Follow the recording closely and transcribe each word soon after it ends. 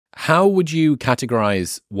How would you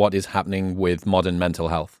categorize what is happening with modern mental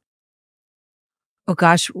health? Oh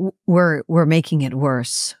gosh, we're making it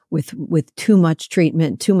worse with too much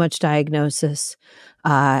treatment, too much diagnosis,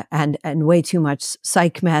 and way too much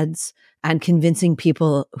psych meds, and convincing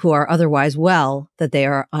people who are otherwise well that they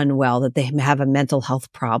are unwell, that they have a mental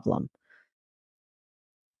health problem.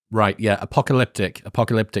 Right, yeah,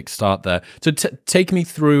 apocalyptic start there. So take me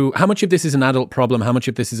through, how much of this is an adult problem? How much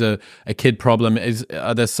of this is a kid problem?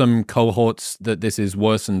 Are there some cohorts that this is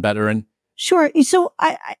worse and better in? Sure. So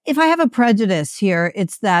if I have a prejudice here,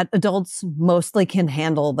 it's that adults mostly can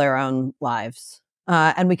handle their own lives,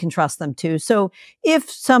 and we can trust them too. So if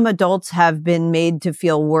some adults have been made to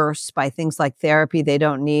feel worse by things like therapy they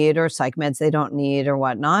don't need or psych meds they don't need or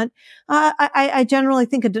whatnot, I generally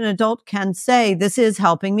think an adult can say, this is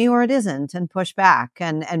helping me or it isn't, and push back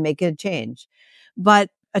and make a change. But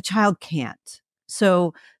a child can't.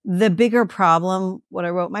 So the bigger problem, what I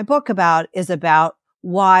wrote my book about, is about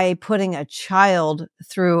why putting a child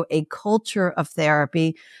through a culture of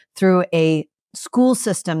therapy, through a school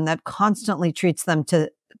system that constantly treats them to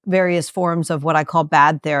various forms of what I call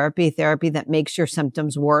bad therapy, therapy that makes your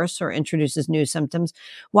symptoms worse or introduces new symptoms,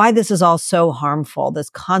 why this is all so harmful, this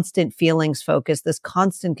constant feelings focus, this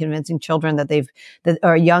constant convincing children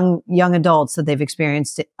or young adults that they've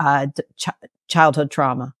experienced childhood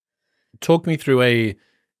trauma. Talk me through a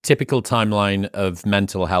typical timeline of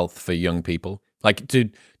mental health for young people. Like, do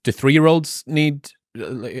 3-year-olds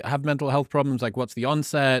have mental health problems? Like, what's the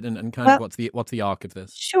onset and kind of what's the arc of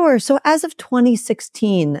this? Sure. So as of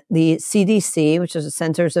 2016, the CDC, which is the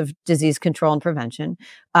Centers of Disease Control and Prevention,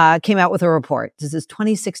 came out with a report. This is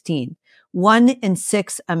 2016. 1 in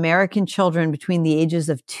 6 American children between the ages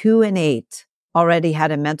of 2 and 8 already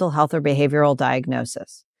had a mental health or behavioral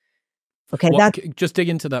diagnosis. Okay, just dig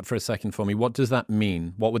into that for a second for me. What does that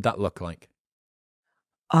mean? What would that look like?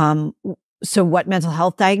 So what mental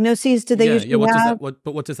health diagnoses do they usually have?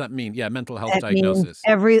 What does that mean? Yeah, mental health diagnosis.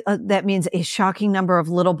 That means a shocking number of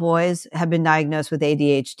little boys have been diagnosed with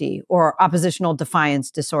ADHD or oppositional defiance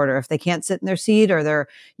disorder. If they can't sit in their seat or they're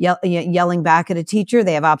yelling back at a teacher,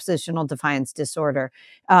 they have oppositional defiance disorder.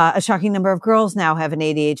 A shocking number of girls now have an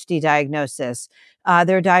ADHD diagnosis.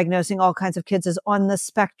 They're diagnosing all kinds of kids as on the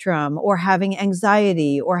spectrum or having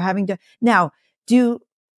anxiety or having to now do.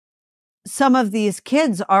 Some of these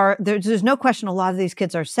kids there's no question a lot of these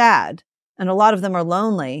kids are sad and a lot of them are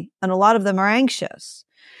lonely and a lot of them are anxious.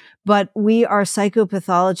 But we are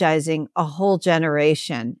psychopathologizing a whole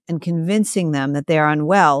generation and convincing them that they are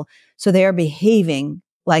unwell. So they are behaving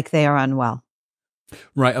like they are unwell.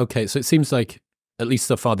 Right. Okay. So it seems like, at least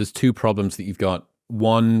so far, there's 2 problems that you've got.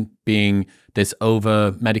 One being this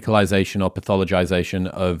over medicalization or pathologization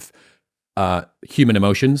of human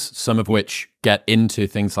emotions, some of which get into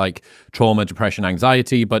things like trauma, depression,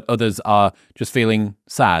 anxiety, but others are just feeling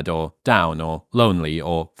sad or down or lonely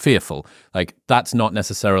or fearful. Like, that's not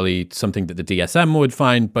necessarily something that the DSM would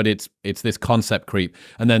find, but it's this concept creep.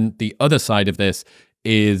 And then the other side of this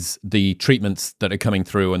is the treatments that are coming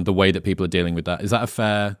through and the way that people are dealing with that. Is that a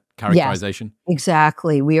fair characterization? Yes,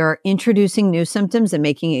 exactly. We are introducing new symptoms and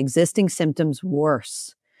making existing symptoms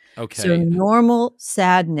worse. Okay. So normal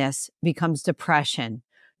sadness becomes depression.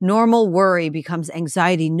 Normal worry becomes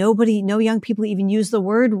anxiety. No young people even use the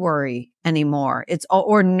word worry anymore. It's all,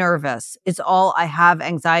 or nervous. It's all, I have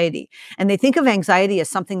anxiety. And they think of anxiety as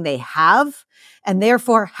something they have and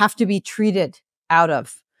therefore have to be treated out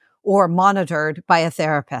of or monitored by a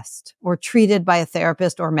therapist or treated by a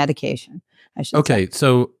therapist or medication, I should say. Okay.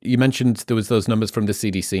 So you mentioned there was those numbers from the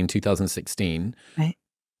CDC in 2016. Right.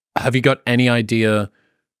 Have you got any idea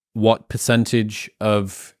what percentage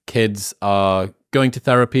of kids are going to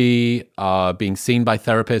therapy, are being seen by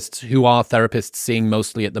therapists? Who are therapists seeing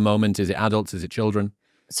mostly at the moment? Is it adults? Is it children?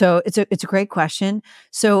 So it's a great question.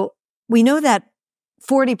 So we know that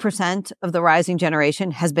 40% of the rising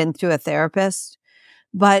generation has been through a therapist,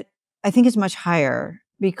 but I think it's much higher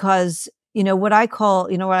because, what I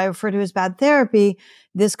refer to as bad therapy,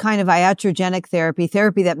 this kind of iatrogenic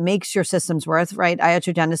therapy that makes your systems worse, right?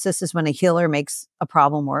 Iatrogenesis is when a healer makes a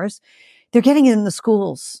problem worse. They're getting it in the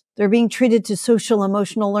schools. They're being treated to social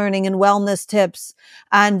emotional learning and wellness tips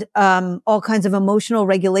and all kinds of emotional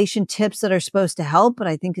regulation tips that are supposed to help, but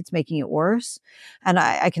I think it's making it worse. And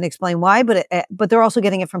I can explain why, but they're also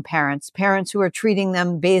getting it from parents who are treating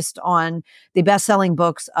them based on the best-selling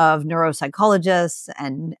books of neuropsychologists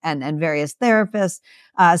and various therapists.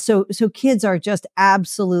 So kids are just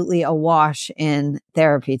absolutely awash in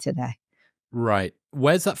therapy today. Right.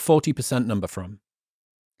 Where's that 40% number from?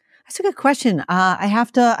 That's a good question. I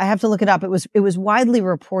have to look it up. It was widely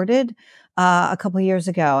reported a couple of years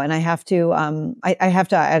ago, and I have to, I'd have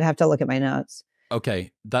to look at my notes.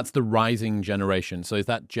 Okay, that's the rising generation. So is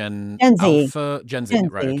that Gen Gen Z. Alpha, Gen Z? Gen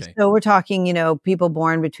Right, Z. okay. So we're talking, people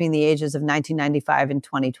born between the ages of 1995 and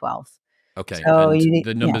 2012. Okay, So and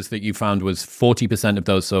the numbers that you found was 40% of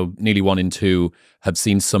those, so nearly 1 in 2, have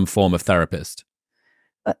seen some form of therapist.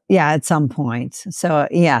 Yeah, at some point. So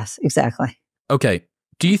yes, exactly. Okay,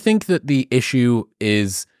 do you think that the issue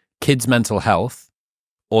is kids' mental health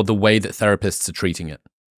or the way that therapists are treating it?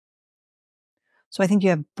 So I think you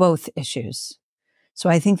have both issues. So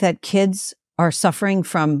I think that kids are suffering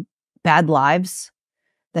from bad lives,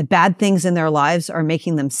 that bad things in their lives are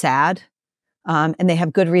making them sad, and they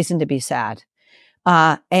have good reason to be sad,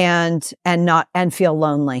 and feel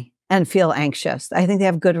lonely and feel anxious. I think they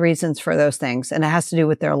have good reasons for those things, and it has to do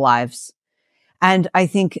with their lives. And I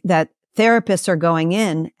think that therapists are going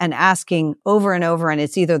in and asking over and over, and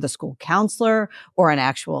it's either the school counselor or an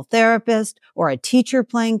actual therapist or a teacher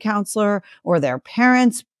playing counselor or their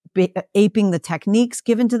parents aping the techniques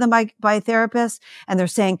given to them by therapists. And they're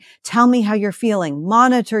saying, tell me how you're feeling,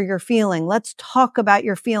 monitor your feeling. Let's talk about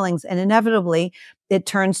your feelings. And inevitably it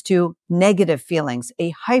turns to negative feelings. A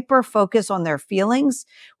hyper focus on their feelings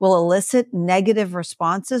will elicit negative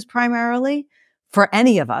responses primarily for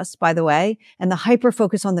any of us, by the way. And the hyper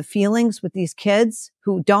focus on the feelings with these kids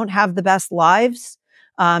who don't have the best lives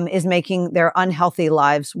is making their unhealthy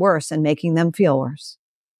lives worse and making them feel worse.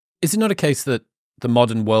 Is it not a case that the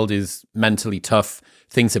modern world is mentally tough?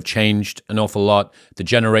 Things have changed an awful lot. The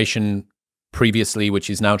generation previously, which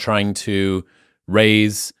is now trying to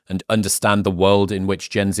raise and understand the world in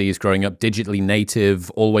which Gen Z is growing up, digitally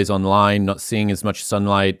native, always online, not seeing as much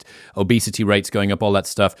sunlight, obesity rates going up, all that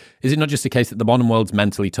stuff. Is it not just a case that the modern world's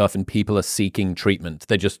mentally tough and people are seeking treatment?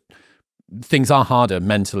 Things are harder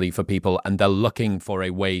mentally for people and they're looking for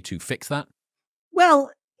a way to fix that?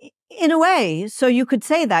 Well, in a way, so you could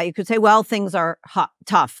say that. You could say, well, things are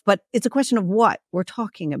tough, but it's a question of what we're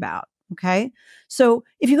talking about. Okay. So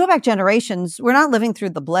if you go back generations, we're not living through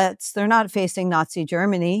the Blitz. They're not facing Nazi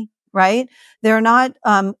Germany, right? They're not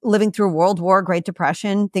living through World War, Great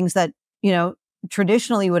Depression, things that,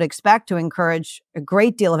 traditionally you would expect to encourage a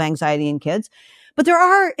great deal of anxiety in kids. But there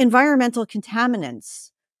are environmental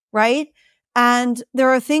contaminants, right? And there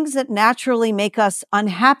are things that naturally make us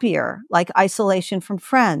unhappier, like isolation from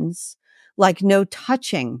friends, like no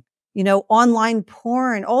touching, online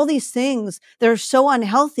porn, all these things that are so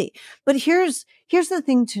unhealthy. But here's the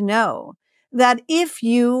thing to know, that if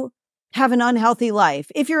you have an unhealthy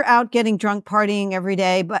life, if you're out getting drunk, partying every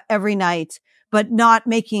day, but every night, but not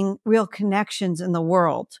making real connections in the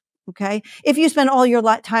world, okay? If you spend all your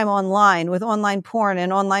time online with online porn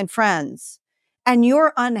and online friends and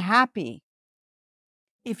you're unhappy,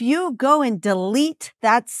 if you go and delete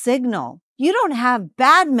that signal, you don't have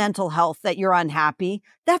bad mental health that you're unhappy.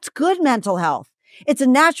 That's good mental health. It's a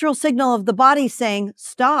natural signal of the body saying,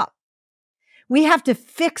 stop. We have to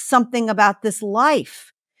fix something about this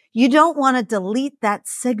life. You don't want to delete that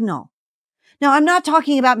signal. Now, I'm not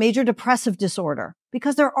talking about major depressive disorder,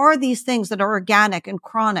 because there are these things that are organic and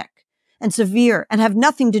chronic and severe and have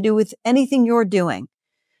nothing to do with anything you're doing.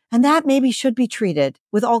 And that maybe should be treated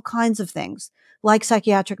with all kinds of things, like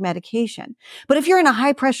psychiatric medication. But if you're in a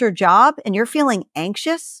high pressure job and you're feeling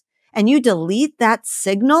anxious and you delete that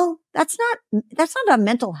signal, that's not a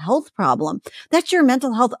mental health problem. That's your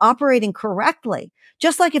mental health operating correctly.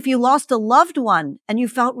 Just like if you lost a loved one and you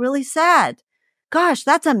felt really sad. Gosh,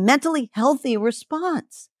 that's a mentally healthy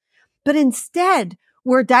response. But instead,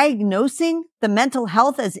 we're diagnosing the mental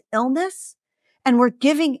health as illness, and we're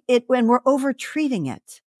over treating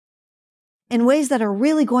it in ways that are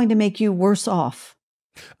really going to make you worse off.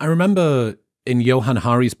 I remember in Johann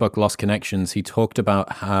Hari's book, Lost Connections, he talked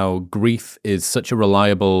about how grief is such a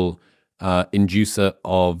reliable inducer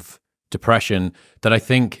of depression that I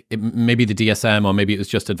think maybe the DSM, or maybe it was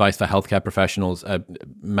just advice for healthcare professionals,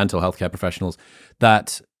 mental health care professionals,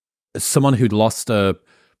 that someone who'd lost a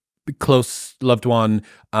close loved one,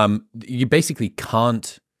 you basically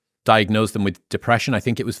can't diagnosed them with depression. I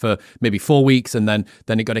think it was for maybe 4 weeks, and then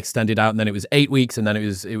it got extended out, and then it was 8 weeks, and then it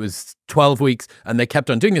was 12 weeks, and they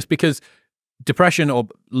kept on doing this because depression or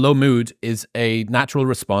low mood is a natural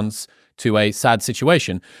response to a sad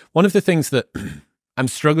situation. One of the things that I'm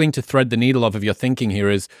struggling to thread the needle of your thinking here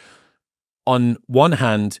is, on one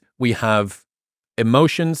hand, we have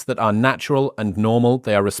emotions that are natural and normal.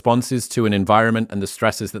 They are responses to an environment and the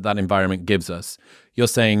stresses that environment gives us. You're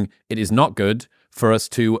saying it is not good for us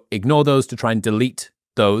to ignore those, to try and delete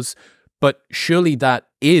those. But surely that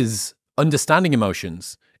is understanding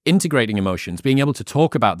emotions, integrating emotions, being able to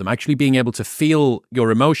talk about them, actually being able to feel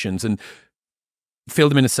your emotions. And feel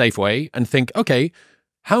them in a safe way and think, okay,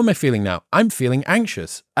 how am I feeling now? I'm feeling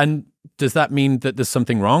anxious. And does that mean that there's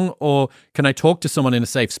something wrong? Or can I talk to someone in a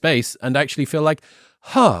safe space and actually feel like,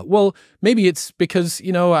 well, maybe it's because,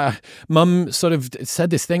 mum sort of said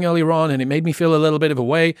this thing earlier on and it made me feel a little bit of a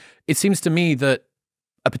way. It seems to me that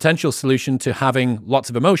a potential solution to having lots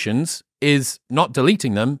of emotions is not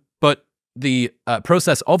deleting them, but the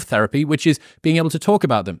process of therapy, which is being able to talk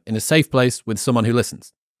about them in a safe place with someone who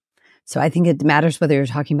listens. So I think it matters whether you're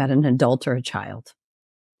talking about an adult or a child.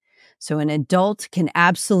 So an adult can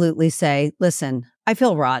absolutely say, listen, I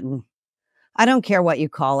feel rotten. I don't care what you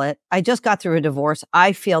call it. I just got through a divorce.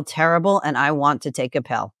 I feel terrible and I want to take a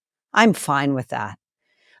pill. I'm fine with that.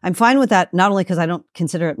 I'm fine with that, not only because I don't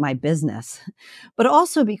consider it my business, but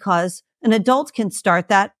also because an adult can start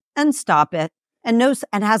that and stop it and knows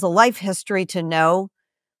and has a life history to know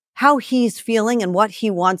how he's feeling and what he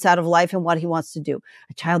wants out of life and what he wants to do.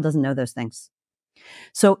 A child doesn't know those things.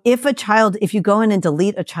 So if you go in and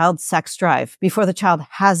delete a child's sex drive before the child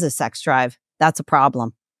has a sex drive, that's a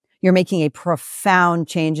problem. You're making a profound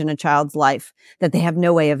change in a child's life that they have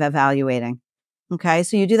no way of evaluating. Okay.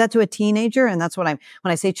 So you do that to a teenager. And that's when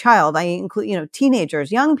I say child, I include,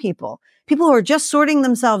 teenagers, young people who are just sorting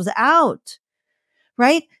themselves out,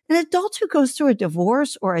 right? An adult who goes through a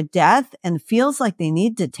divorce or a death and feels like they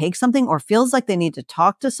need to take something or feels like they need to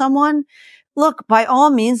talk to someone, look, by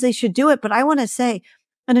all means, they should do it. But I want to say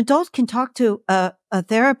an adult can talk to a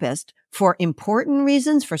therapist for important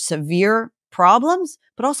reasons, for severe problems,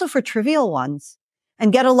 but also for trivial ones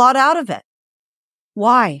and get a lot out of it.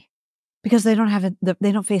 Why? Because they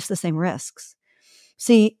don't face the same risks.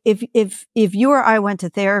 See, if you or I went to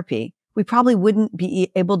therapy, we probably wouldn't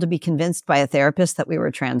be able to be convinced by a therapist that we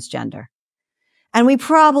were transgender. And we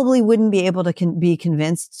probably wouldn't be able to be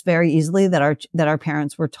convinced very easily that our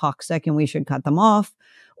parents were toxic and we should cut them off,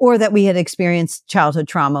 or that we had experienced childhood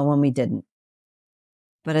trauma when we didn't.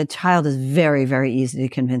 But a child is very, very easy to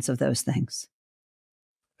convince of those things.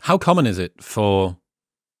 How common is it for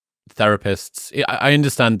therapists? I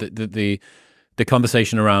understand that the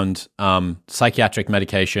conversation around psychiatric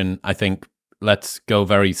medication, I think let's go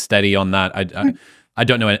very steady on that. I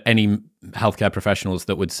don't know any healthcare professionals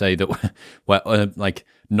that would say that we're like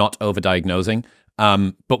not overdiagnosing.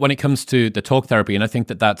 But when it comes to the talk therapy, and I think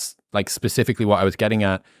that's like specifically what I was getting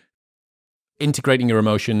at, integrating your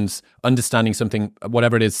emotions, understanding something,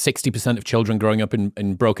 whatever it is, 60% of children growing up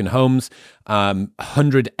in broken homes,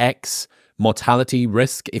 100x mortality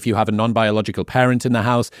risk if you have a non-biological parent in the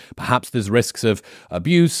house. Perhaps there's risks of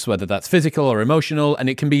abuse, whether that's physical or emotional, and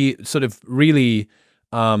it can be sort of really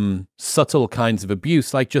subtle kinds of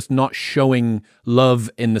abuse, like just not showing love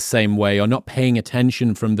in the same way or not paying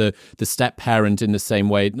attention from the step parent in the same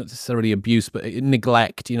way, not necessarily abuse, but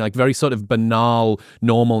neglect, like very sort of banal,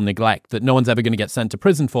 normal neglect that no one's ever going to get sent to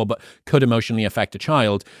prison for, but could emotionally affect a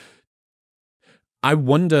child. I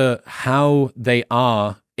wonder how they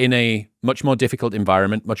are in a much more difficult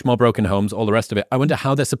environment, much more broken homes, all the rest of it. I wonder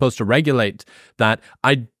how they're supposed to regulate that.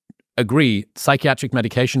 I agree, psychiatric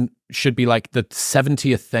medication should be like the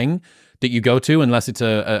 70th thing that you go to, unless it's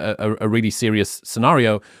a really serious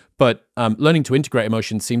scenario. But learning to integrate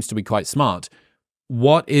emotions seems to be quite smart.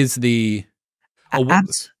 What is the...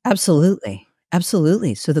 Absolutely.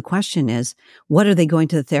 Absolutely. So the question is, what are they going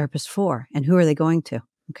to the therapist for? And who are they going to?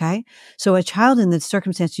 Okay. So a child in the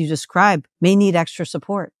circumstance you describe may need extra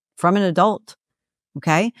support from an adult.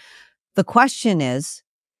 Okay. The question is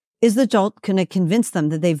the adult going to convince them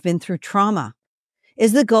that they've been through trauma?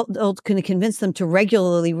 Is the adult going to convince them to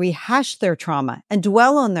regularly rehash their trauma and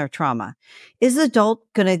dwell on their trauma? Is the adult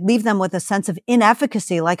going to leave them with a sense of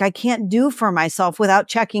inefficacy, like I can't do for myself without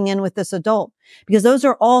checking in with this adult? Because those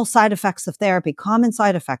are all side effects of therapy, common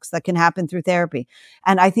side effects that can happen through therapy.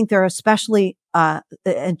 And I think they're especially,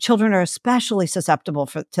 and children are especially susceptible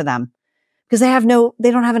to them because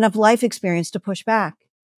they don't have enough life experience to push back.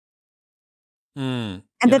 And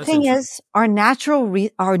the thing is, our natural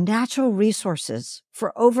resources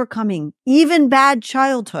for overcoming even bad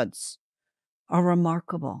childhoods are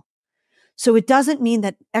remarkable. So it doesn't mean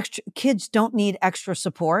that kids don't need extra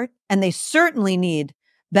support, and they certainly need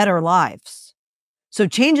better lives. So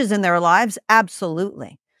changes in their lives,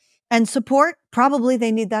 absolutely. And support, probably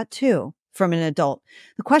they need that too from an adult.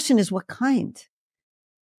 The question is what kind?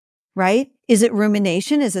 Right? Is it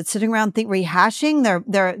rumination? Is it sitting around rehashing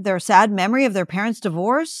their sad memory of their parents'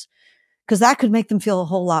 divorce? Because that could make them feel a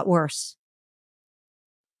whole lot worse.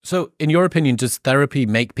 So in your opinion, does therapy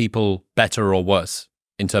make people better or worse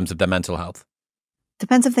in terms of their mental health?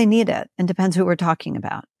 Depends if they need it and depends who we're talking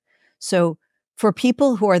about. So for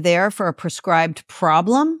people who are there for a prescribed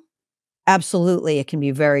problem, Absolutely. It can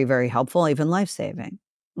be very, very helpful, even life-saving.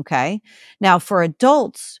 Okay. Now, for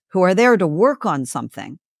adults who are there to work on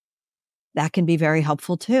something, that can be very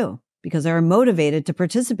helpful too, because they're motivated to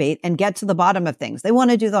participate and get to the bottom of things. They want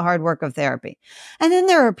to do the hard work of therapy. And then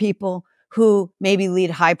there are people who maybe lead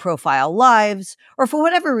high profile lives, or for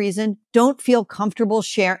whatever reason, don't feel comfortable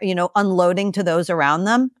unloading to those around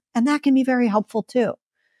them. And that can be very helpful too.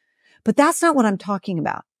 But that's not what I'm talking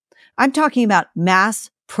about. I'm talking about mass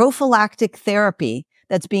prophylactic therapy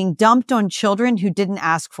that's being dumped on children who didn't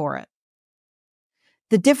ask for it.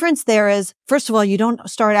 The difference there is, first of all, you don't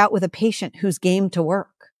start out with a patient who's game to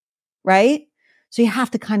work, right? So you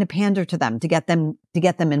have to kind of pander to them to get them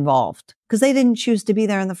involved because they didn't choose to be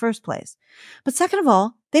there in the first place. But second of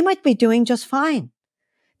all, they might be doing just fine.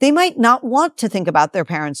 They might not want to think about their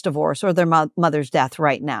parents' divorce or their mother's death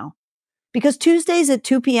right now because Tuesdays at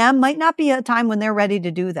 2 p.m. might not be a time when they're ready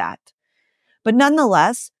to do that. But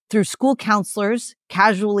nonetheless, through school counselors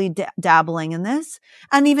casually dabbling in this,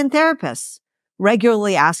 and even therapists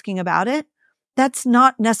regularly asking about it, that's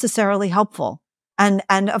not necessarily helpful.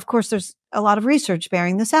 And of course, there's a lot of research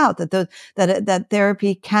bearing this out, that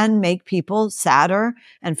therapy can make people sadder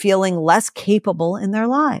and feeling less capable in their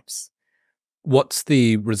lives. What's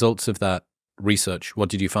the results of that research? What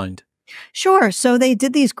did you find? Sure. So they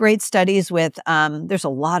did these great studies with, there's a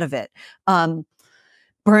lot of it.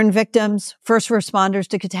 Burn victims, first responders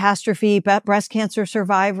to catastrophe, breast cancer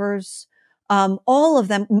survivors, all of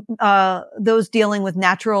them, those dealing with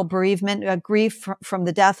natural bereavement, grief from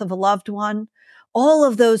the death of a loved one. All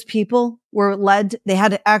of those people were led, they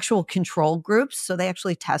had actual control groups. So they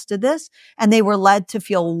actually tested this and they were led to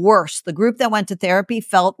feel worse. The group that went to therapy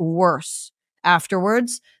felt worse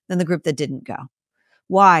afterwards than the group that didn't go.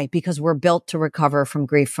 Why? Because we're built to recover from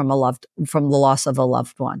grief from the loss of a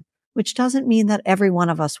loved one, which doesn't mean that every one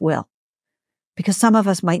of us will, because some of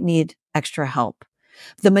us might need extra help.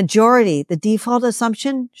 The majority, the default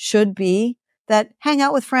assumption should be that hang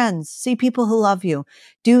out with friends, see people who love you,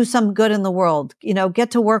 do some good in the world,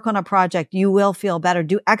 get to work on a project. You will feel better.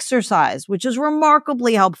 Do exercise, which is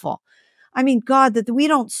remarkably helpful. I mean, God, that we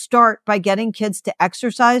don't start by getting kids to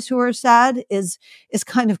exercise who are sad is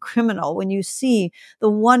kind of criminal when you see the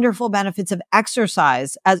wonderful benefits of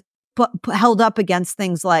exercise as held up against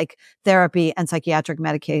things like therapy and psychiatric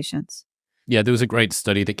medications. Yeah, there was a great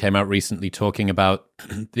study that came out recently talking about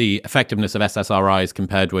the effectiveness of SSRIs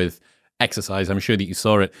compared with exercise. I'm sure that you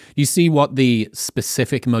saw it. You see what the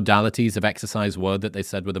specific modalities of exercise were that they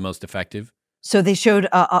said were the most effective? So they showed,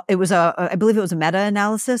 I believe it was a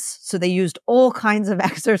meta-analysis. So they used all kinds of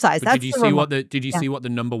exercise. But did you see what the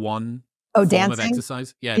number one form dancing? Of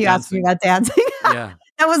exercise? Yeah, you asked me about dancing. Yeah.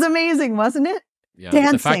 That was amazing, wasn't it? Yeah.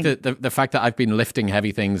 Dancing. The fact that I've been lifting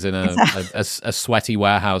heavy things in a sweaty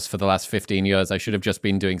warehouse for the last 15 years, I should have just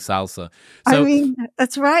been doing salsa. I mean,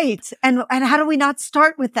 that's right. And how do we not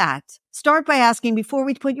start with that? Start by asking, before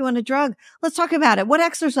we put you on a drug, let's talk about it. What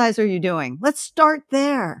exercise are you doing? Let's start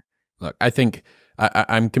there. Look, I think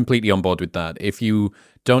I'm completely on board with that. If you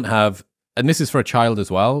don't have, and this is for a child as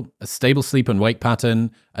well, a stable sleep and wake pattern,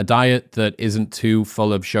 a diet that isn't too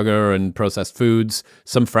full of sugar and processed foods,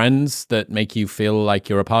 some friends that make you feel like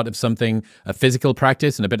you're a part of something, a physical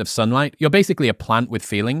practice and a bit of sunlight, you're basically a plant with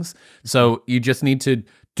feelings. So you just need to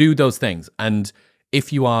do those things. And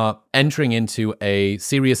if you are entering into a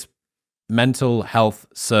serious mental health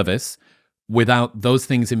service without those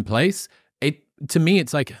things in place, to me,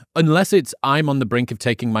 it's like, unless it's I'm on the brink of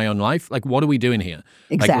taking my own life, like, what are we doing here?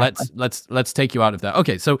 Exactly. Like, let's take you out of that.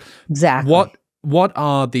 Okay, so exactly. What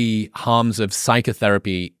are the harms of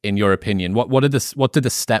psychotherapy in your opinion? What do the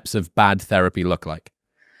steps of bad therapy look like?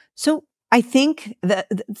 So I think that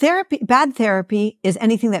bad therapy is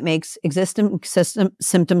anything that makes existing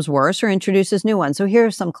symptoms worse or introduces new ones. So here are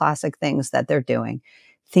some classic things that they're doing: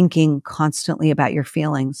 thinking constantly about your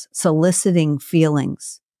feelings, soliciting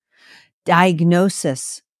feelings.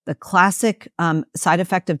 Diagnosis. The classic side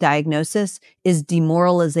effect of diagnosis is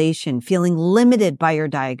demoralization, feeling limited by your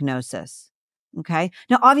diagnosis. Okay.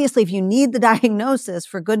 Now, obviously, if you need the diagnosis,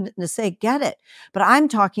 for goodness sake, get it. But I'm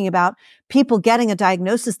talking about people getting a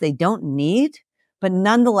diagnosis they don't need, but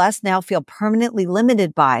nonetheless now feel permanently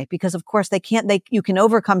limited by, because of course you can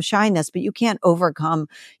overcome shyness, but you can't overcome,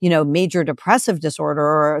 major depressive disorder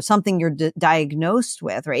or something you're diagnosed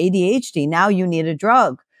with, or ADHD. Now you need a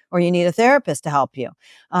drug, or you need a therapist to help you.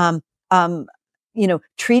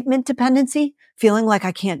 Treatment dependency, feeling like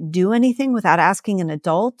I can't do anything without asking an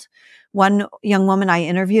adult. One young woman I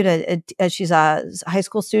interviewed, she's a high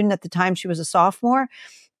school student at the time. She was a sophomore.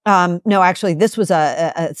 No, actually, this was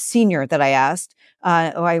a senior that I asked, who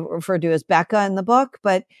I referred to as Becca in the book.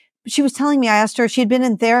 But she was telling me, I asked her, she had been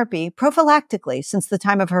in therapy prophylactically since the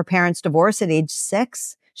time of her parents' divorce at age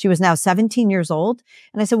 6. She was now 17 years old.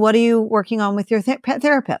 And I said, what are you working on with your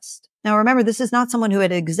therapist? Now, remember, this is not someone who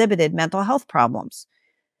had exhibited mental health problems.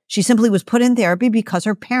 She simply was put in therapy because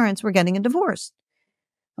her parents were getting a divorce.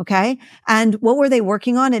 Okay. And what were they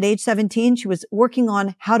working on at age 17? She was working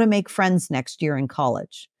on how to make friends next year in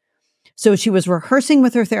college. So she was rehearsing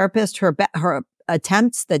with her therapist, her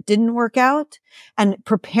attempts that didn't work out and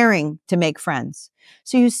preparing to make friends.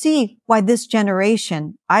 So you see why this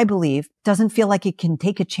generation, I believe, doesn't feel like it can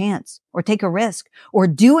take a chance or take a risk or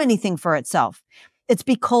do anything for itself. It's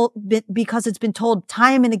because it's been told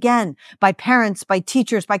time and again by parents, by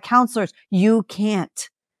teachers, by counselors, you can't.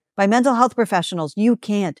 By mental health professionals, you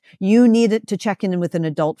can't. You need it to check in with an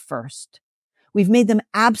adult first. We've made them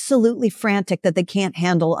absolutely frantic that they can't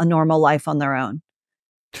handle a normal life on their own.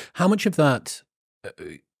 How much of that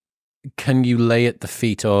can you lay at the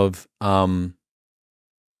feet of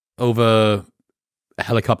over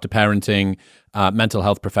helicopter parenting, mental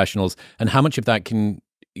health professionals, and how much of that can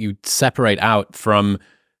you separate out from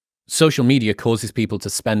social media causes people to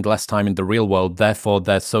spend less time in the real world, therefore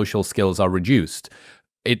their social skills are reduced?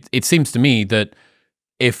 It seems to me that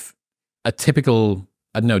if a typical,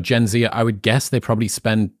 I don't know, Gen Z, I would guess they probably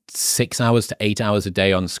spend 6 hours to 8 hours a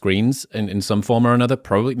day on screens in some form or another,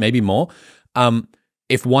 probably, maybe more.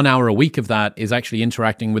 If 1 hour a week of that is actually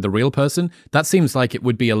interacting with a real person, that seems like it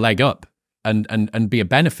would be a leg up and be a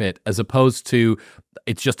benefit, as opposed to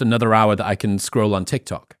it's just another hour that I can scroll on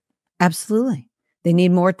TikTok. Absolutely. They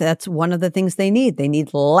need more. That's one of the things they need. They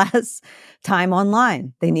need less time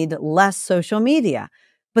online. They need less social media.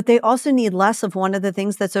 But they also need less of one of the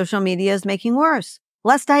things that social media is making worse.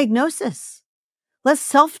 Less diagnosis. Less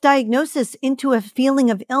self-diagnosis into a feeling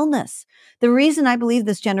of illness. The reason I believe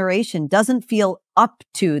this generation doesn't feel up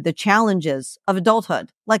to the challenges of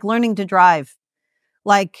adulthood, like learning to drive,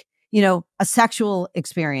 like, a sexual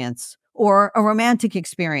experience or a romantic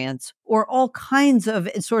experience or all kinds of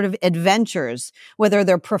sort of adventures, whether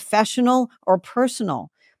they're professional or personal,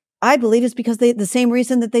 I believe it's because the same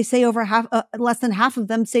reason that they say less than half of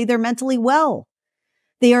them say they're mentally well.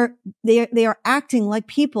 They are acting like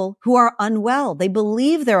people who are unwell. They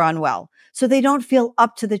believe they're unwell, so they don't feel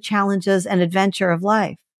up to the challenges and adventure of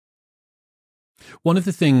life. One of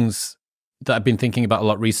the things that I've been thinking about a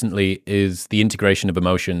lot recently is the integration of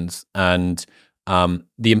emotions and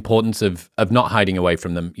the importance of not hiding away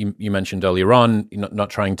from them. You mentioned earlier on, not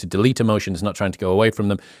trying to delete emotions, not trying to go away from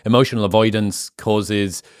them. Emotional avoidance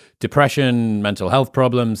causes depression, mental health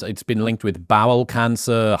problems. It's been linked with bowel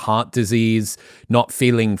cancer, heart disease, not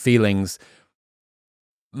feeling feelings.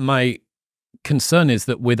 My concern is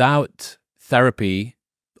that without therapy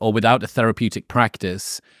or without a therapeutic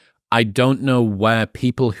practice, I don't know where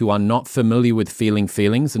people who are not familiar with feeling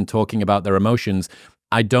feelings and talking about their emotions,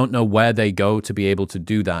 I don't know where they go to be able to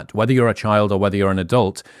do that. Whether you're a child or whether you're an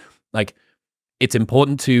adult, like, it's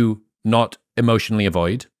important to not emotionally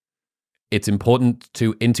avoid. It's important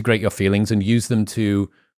to integrate your feelings and use them to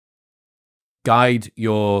guide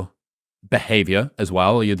your behavior as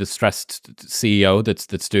well. You're the stressed CEO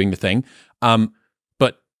that's doing the thing.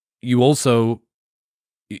 But you also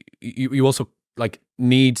like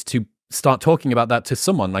need to start talking about that to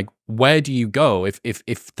someone. Like, where do you go if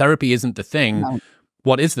therapy isn't the thing? No.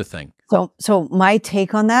 What is the thing? So my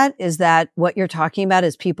take on that is that what you're talking about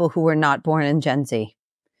is people who were not born in Gen Z,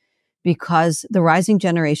 because the rising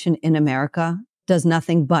generation in America does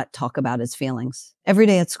nothing but talk about its feelings every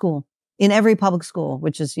day at school, in every public school,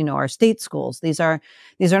 which is, our state schools. These are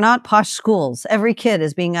not posh schools. Every kid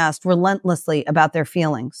is being asked relentlessly about their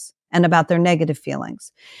feelings and about their negative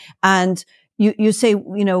feelings. And you say,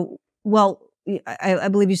 well, I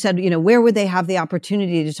believe you said, where would they have the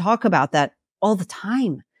opportunity to talk about that? All the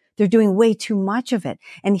time. They're doing way too much of it.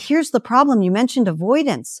 And here's the problem. You mentioned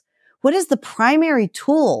avoidance. What is the primary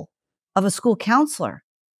tool of a school counselor?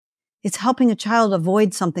 It's helping a child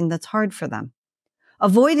avoid something that's hard for them.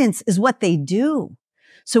 Avoidance is what they do.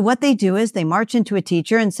 So what they do is they march into a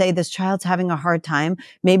teacher and say, this child's having a hard time.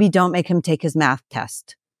 Maybe don't make him take his math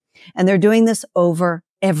test. And they're doing this over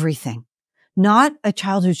everything. Not a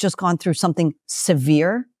child who's just gone through something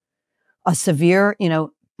severe, a severe,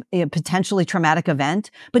 a potentially traumatic event,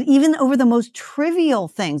 but even over the most trivial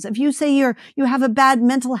things. If you say you have a bad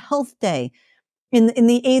mental health day in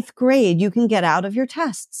the 8th grade, you can get out of your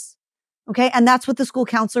tests. Okay. And that's what the school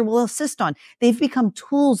counselor will assist on. They've become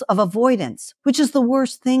tools of avoidance, which is the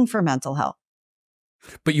worst thing for mental health.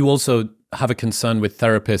 But you also have a concern with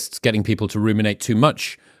therapists getting people to ruminate too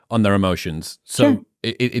much on their emotions. So sure.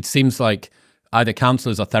 It seems like either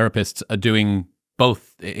counselors or therapists are doing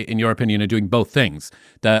both, in your opinion, are doing both things.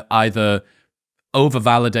 They're either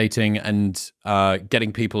over-validating and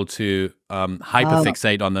getting people to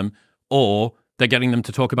hyperfixate on them, or they're getting them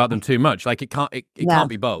to talk about them too much. Like it can't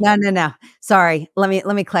be both. No. Sorry. Let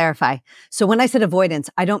me clarify. So when I said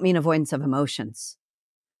avoidance, I don't mean avoidance of emotions.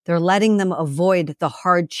 They're letting them avoid the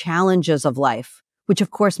hard challenges of life, which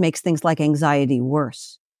of course makes things like anxiety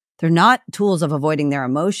worse. They're not tools of avoiding their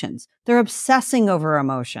emotions. They're obsessing over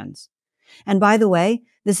emotions. And by the way,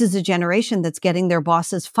 this is a generation that's getting their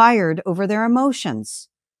bosses fired over their emotions,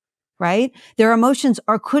 right? Their emotions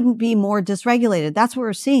couldn't be more dysregulated. That's what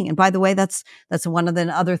we're seeing. And by the way, that's one of the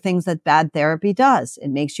other things that bad therapy does. It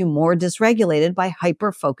makes you more dysregulated by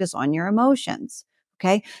hyper focus on your emotions.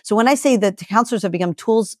 Okay. So when I say that counselors have become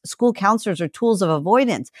tools, school counselors are tools of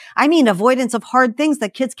avoidance, I mean avoidance of hard things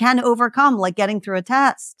that kids can overcome, like getting through a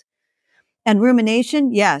test. And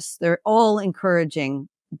rumination, yes, they're all encouraging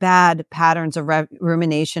bad patterns of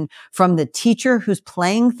rumination, from the teacher who's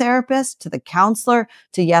playing therapist to the counselor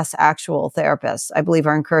to, yes, actual therapists, I believe,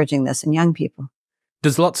 are encouraging this in young people.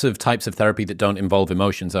 There's lots of types of therapy that don't involve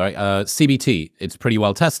emotions. All right? CBT, it's pretty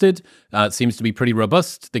well tested. It seems to be pretty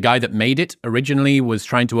robust. The guy that made it originally was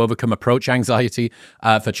trying to overcome approach anxiety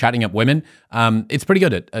for chatting up women. It's pretty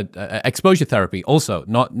good at exposure therapy. Also,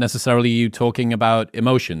 not necessarily you talking about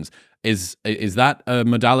emotions. Is that a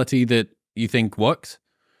modality that you think works?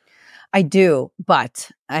 I do,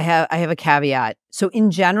 but I have a caveat. So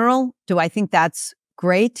in general, do I think that's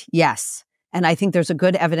great? Yes. And I think there's a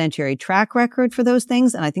good evidentiary track record for those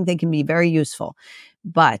things, and I think they can be very useful.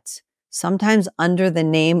 But sometimes under the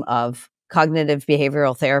name of cognitive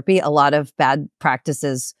behavioral therapy, a lot of bad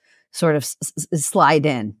practices sort of slide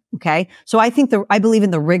in. Okay. So I believe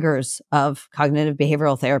in the rigors of cognitive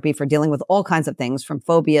behavioral therapy for dealing with all kinds of things, from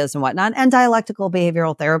phobias and whatnot, and dialectical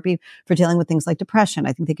behavioral therapy for dealing with things like depression.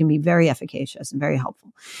 I think they can be very efficacious and very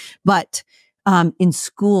helpful. But in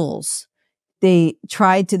schools, there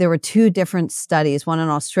were two different studies, one in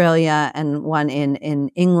Australia and one in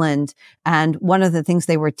England. And one of the things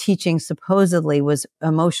they were teaching supposedly was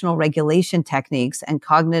emotional regulation techniques and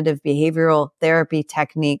cognitive behavioral therapy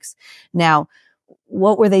techniques. Now,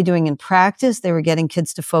 what were they doing in practice? They were getting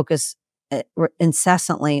kids to focus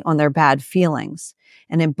incessantly on their bad feelings.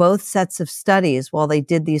 And in both sets of studies, while they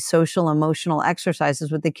did these social emotional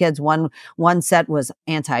exercises with the kids, one set was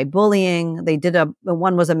anti-bullying.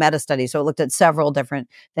 One was a meta study, so it looked at several different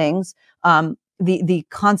things. The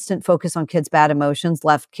constant focus on kids' bad emotions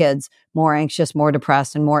left kids more anxious, more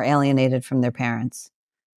depressed, and more alienated from their parents.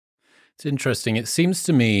 It's interesting. It seems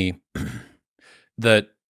to me that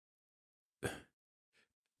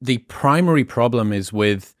the primary problem is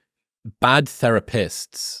with bad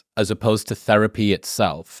therapists as opposed to therapy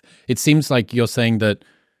itself. It seems like you're saying that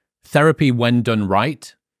therapy, when done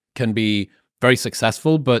right, can be very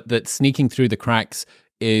successful, but that sneaking through the cracks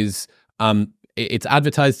is it's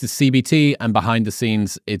advertised as CBT, and behind the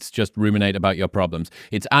scenes, it's just ruminate about your problems.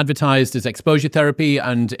 It's advertised as exposure therapy,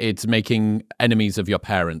 and it's making enemies of your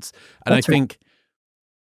parents. And I think,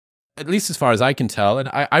 at least as far as I can tell, and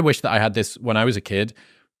I wish that I had this when I was a kid,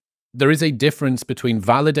 there is a difference between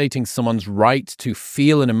validating someone's right to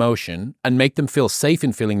feel an emotion and make them feel safe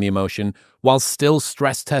in feeling the emotion while still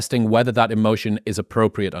stress testing whether that emotion is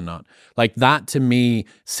appropriate or not. Like, that to me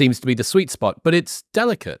seems to be the sweet spot, but it's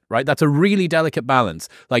delicate, right? That's a really delicate balance.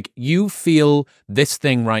 Like, you feel this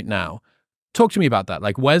thing right now. Talk to me about that.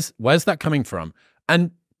 Like, where's that coming from?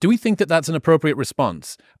 And do we think that that's an appropriate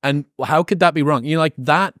response? And how could that be wrong? Like,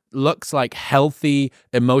 that looks like healthy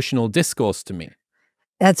emotional discourse to me.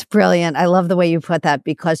 That's brilliant. I love the way you put that,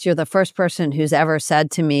 because you're the first person who's ever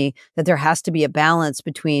said to me that there has to be a balance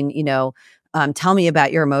between, tell me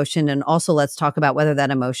about your emotion, and also let's talk about whether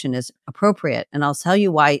that emotion is appropriate. And I'll tell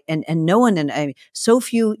you why. And no one, so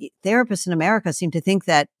few therapists in America seem to think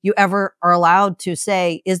that you ever are allowed to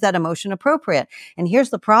say, is that emotion appropriate? And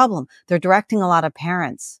here's the problem. They're directing a lot of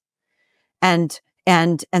parents and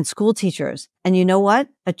school teachers. And you know what?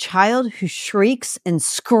 A child who shrieks and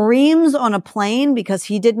screams on a plane because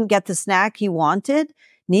he didn't get the snack he wanted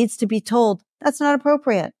needs to be told that's not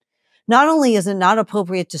appropriate. Not only is it not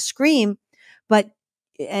appropriate to scream, but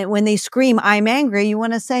when they scream, I'm angry, you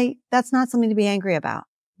want to say that's not something to be angry about.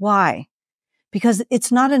 Why? Because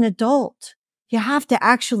it's not an adult. You have to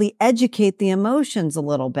actually educate the emotions a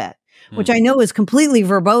little bit, which I know is completely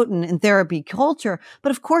verboten in therapy culture,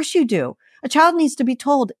 but of course you do. A child needs to be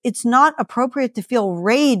told it's not appropriate to feel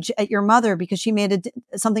rage at your mother because she made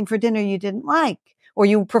something for dinner you didn't like, or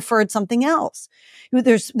you preferred something else.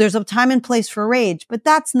 There's a time and place for rage, but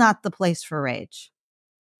that's not the place for rage.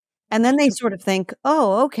 And then they sort of think,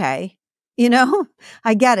 oh, okay. You know,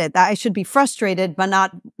 I get it. I should be frustrated, but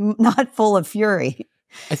not full of fury.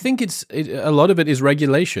 I think a lot of it is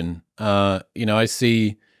regulation. I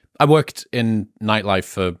worked in nightlife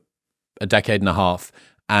for a decade and a half,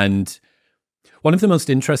 and one of the most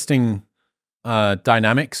interesting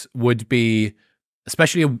dynamics would be,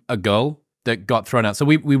 especially a girl that got thrown out. So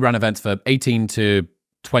we ran events for 18 to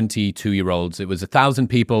 22-year-olds. It was 1,000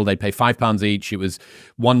 people. They'd pay £5 each. It was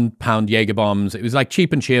 £1 Jaeger bombs. It was like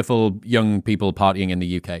cheap and cheerful young people partying in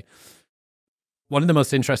the UK. One of the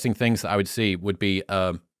most interesting things that I would see would be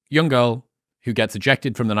a young girl who gets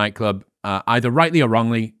ejected from the nightclub, either rightly or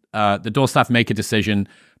wrongly. The door staff make a decision.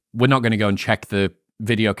 We're not going to go and check the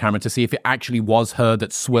video camera to see if it actually was her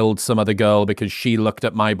that swilled some other girl because she looked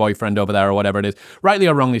at my boyfriend over there or whatever it is. Rightly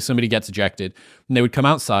or wrongly, somebody gets ejected. And they would come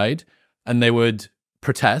outside and they would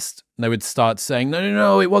protest. And they would start saying,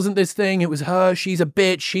 no, it wasn't this thing. It was her. She's a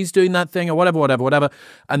bitch. She's doing that thing or whatever.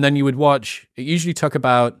 And then you would watch. It usually took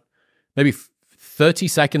about maybe 30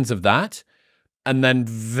 seconds of that. And then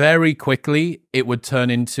very quickly, it would turn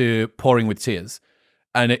into pouring with tears.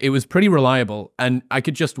 And it was pretty reliable. And I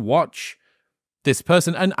could just watch this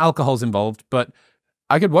person, and alcohol's involved, but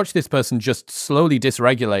I could watch this person just slowly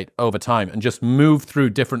dysregulate over time and just move through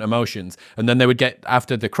different emotions. And then they would get,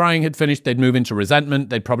 after the crying had finished, they'd move into resentment.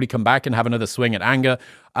 They'd probably come back and have another swing at anger.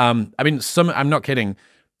 I'm not kidding.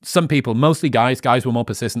 Some people, mostly guys were more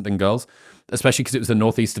persistent than girls, especially because it was the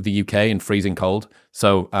northeast of the UK and freezing cold.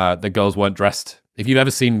 So the girls weren't dressed. If you've ever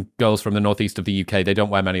seen girls from the northeast of the UK, they don't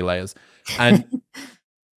wear many layers. And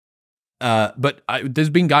but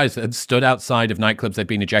there's been guys that have stood outside of nightclubs they've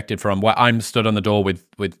been ejected from, where I'm stood on the door with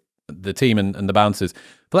the team and the bouncers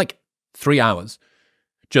for like 3 hours,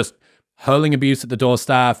 just hurling abuse at the door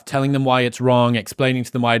staff, telling them why it's wrong, explaining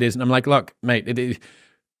to them why it is. And I'm like, look, mate,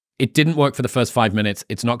 it didn't work for the first 5 minutes.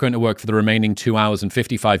 It's not going to work for the remaining 2 hours and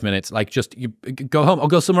 55 minutes. Like, just you go home or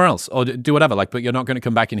go somewhere else or do whatever. Like, but you're not going to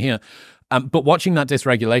come back in here. But watching that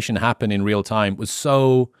dysregulation happen in real time was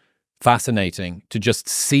so fascinating to just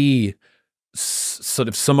see sort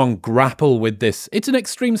of someone grapple with this. It's an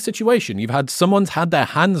extreme situation. Someone's had their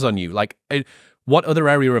hands on you. Like, what other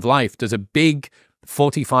area of life does a big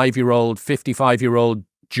 45-year-old, 55-year-old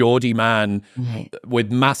Geordie man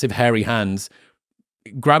with massive hairy hands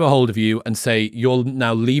grab a hold of you and say, you're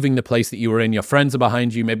now leaving the place that you were in, your friends are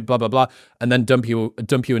behind you, maybe blah, blah, blah, and then dump you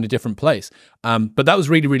in a different place. But that was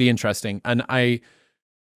really, really interesting. And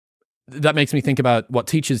that makes me think about what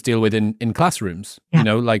teachers deal with in classrooms. Yeah. You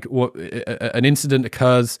know, like an incident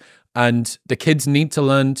occurs and the kids need to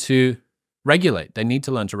learn to regulate. They need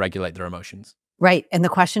to learn to regulate their emotions. Right. And the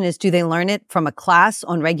question is, do they learn it from a class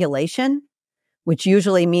on regulation, which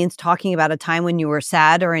usually means talking about a time when you were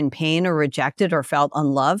sad or in pain or rejected or felt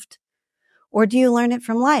unloved? Or do you learn it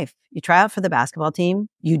from life? You try out for the basketball team,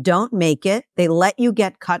 you don't make it, they let you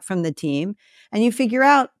get cut from the team, and you figure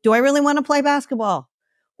out, do I really want to play basketball?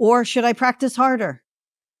 Or should I practice harder?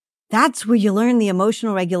 That's where you learn the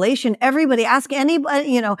emotional regulation. Everybody, ask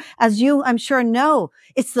anybody, as you, I'm sure, know,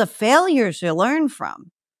 it's the failures you learn from,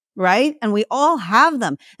 right? And we all have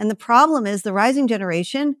them. And the problem is the rising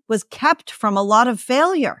generation was kept from a lot of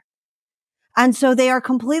failure. And so they are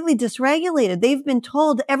completely dysregulated. They've been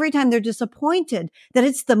told every time they're disappointed that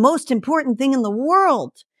it's the most important thing in the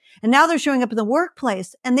world. And now they're showing up in the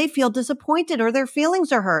workplace and they feel disappointed or their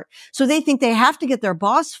feelings are hurt. So they think they have to get their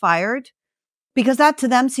boss fired because that to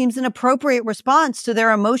them seems an appropriate response to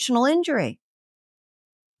their emotional injury.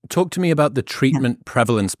 Talk to me about the treatment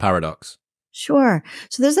prevalence paradox. Sure.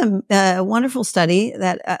 So there's a wonderful study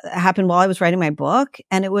that happened while I was writing my book.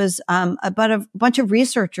 And it was about a bunch of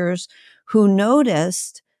researchers who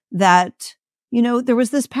noticed that, there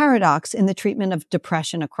was this paradox in the treatment of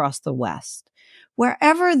depression across the West.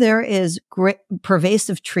 Wherever there is great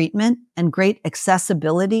pervasive treatment and great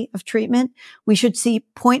accessibility of treatment, we should see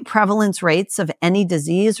point prevalence rates of any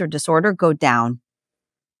disease or disorder go down.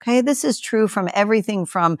 Okay, this is true from everything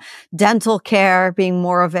from dental care being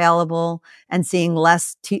more available and seeing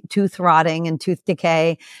less tooth rotting and tooth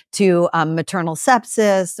decay to maternal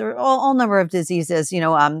sepsis, or all number of diseases,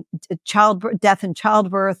 death in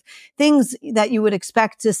childbirth, things that you would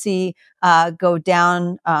expect to see go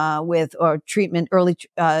down with or treatment, early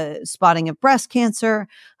spotting of breast cancer.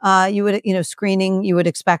 Screening, you would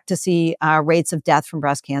expect to see rates of death from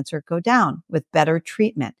breast cancer go down with better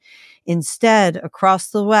treatment. Instead, across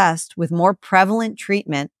the West, with more prevalent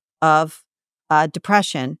treatment of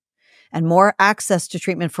depression and more access to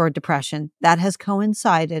treatment for depression, that has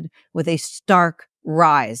coincided with a stark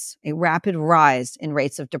rise, a rapid rise in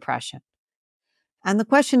rates of depression. And the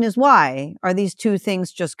question is why? Are these two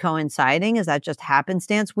things just coinciding? Is that just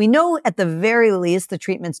happenstance? We know at the very least the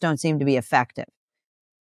treatments don't seem to be effective.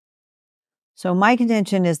 So my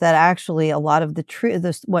contention is that actually a lot of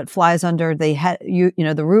what flies under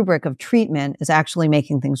the rubric of treatment is actually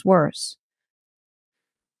making things worse.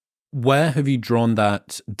 Where have you drawn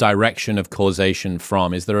that direction of causation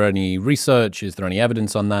from? Is there any research? Is there any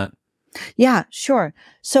evidence on that? Yeah, sure.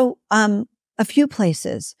 So a few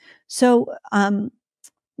places. So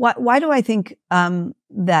why do I think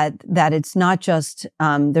that it's not just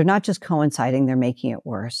they're not just coinciding, they're making it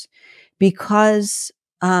worse? Because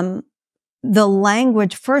the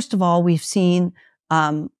language, first of all, we've seen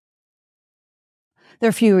there are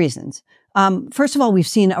a few reasons. First of all, we've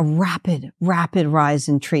seen a rapid rise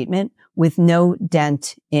in treatment with no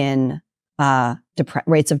dent in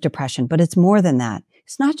rates of depression. But it's more than that.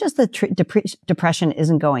 It's not just that depression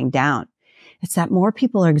isn't going down. It's that more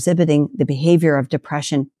people are exhibiting the behavior of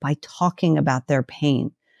depression by talking about their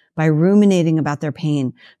pain, by ruminating about their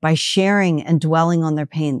pain, by sharing and dwelling on their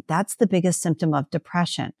pain. That's the biggest symptom of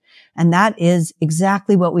depression. And that is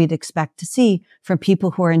exactly what we'd expect to see from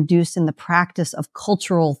people who are induced in the practice of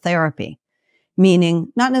cultural therapy.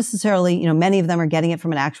 Meaning, not necessarily, many of them are getting it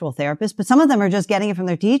from an actual therapist, but some of them are just getting it from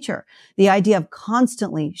their teacher. The idea of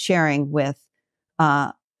constantly sharing with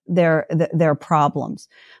their problems.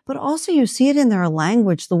 But also you see it in their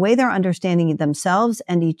language, the way they're understanding themselves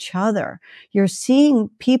and each other. You're seeing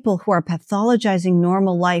people who are pathologizing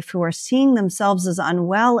normal life, who are seeing themselves as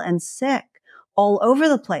unwell and sick all over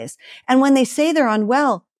the place. And when they say they're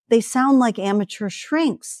unwell, they sound like amateur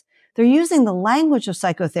shrinks. They're using the language of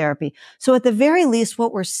psychotherapy. So at the very least,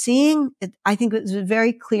 what we're seeing, I think it's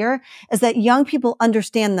very clear, is that young people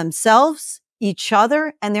understand themselves, each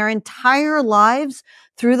other, and their entire lives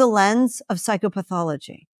through the lens of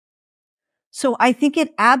psychopathology. So I think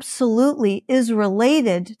it absolutely is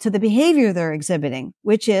related to the behavior they're exhibiting,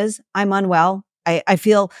 which is, I'm unwell. I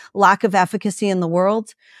feel lack of efficacy in the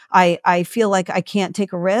world. I feel like I can't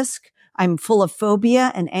take a risk. I'm full of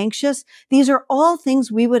phobia and anxious. These are all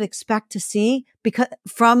things we would expect to see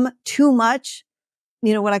from too much,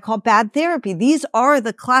 what I call bad therapy. These are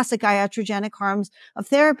the classic iatrogenic harms of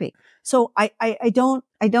therapy. So I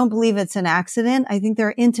don't believe it's an accident. I think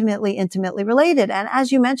they're intimately related. And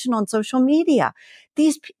as you mentioned on social media,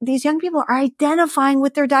 these young people are identifying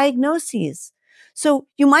with their diagnoses. So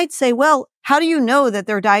you might say, well, how do you know that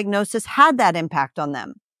their diagnosis had that impact on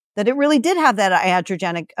them? That it really did have that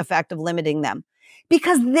iatrogenic effect of limiting them?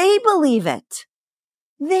 Because they believe it.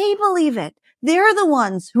 They believe it. They're the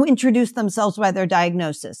ones who introduce themselves by their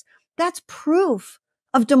diagnosis. That's proof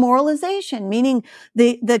of demoralization, meaning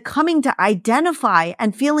the coming to identify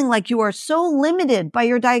and feeling like you are so limited by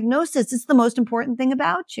your diagnosis is the most important thing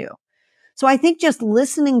about you. So I think just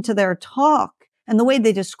listening to their talk and the way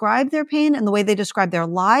they describe their pain and the way they describe their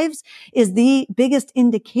lives is the biggest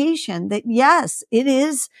indication that, yes, it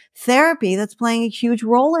is therapy that's playing a huge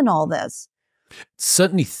role in all this.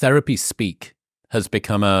 Certainly therapy speak has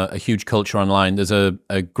become a huge culture online. There's a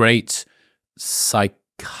great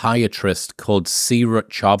psychiatrist called Seerut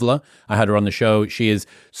Chawla. I had her on the show. She is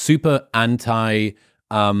super anti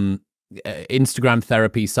Instagram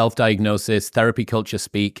therapy, self-diagnosis, therapy culture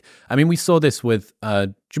speak. I mean, we saw this with, do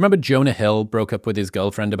you remember Jonah Hill broke up with his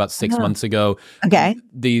girlfriend about 6 months ago? Okay.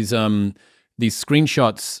 These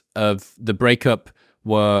screenshots of the breakup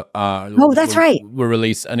were that's right, were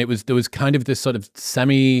released, and there was kind of this sort of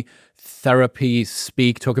semi-therapy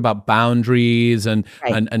speak, talk about boundaries and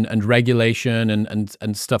right. and regulation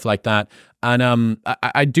and stuff like that. And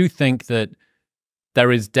I do think that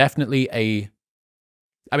there is definitely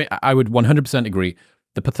I would 100% agree.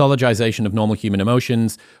 The pathologization of normal human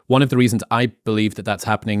emotions. One of the reasons I believe that that's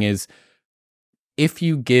happening is if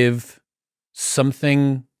you give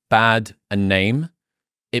something bad a name,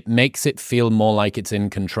 it makes it feel more like it's in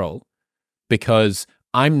control. Because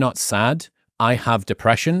I'm not sad, I have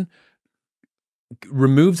depression,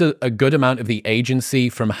 removes a good amount of the agency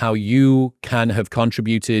from how you can have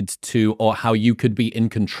contributed to, or how you could be in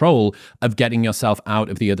control of getting yourself out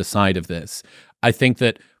of the other side of this. I think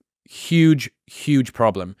that huge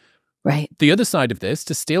problem. Right. The other side of this,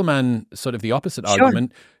 to Steelman, sort of the opposite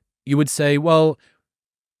argument, you would say, well,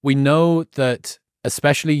 we know that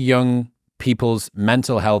especially young people's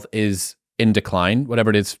mental health is in decline. Whatever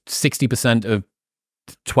it is, 60% of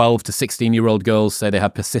 12 to 16-year-old girls say they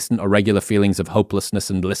have persistent or regular feelings of hopelessness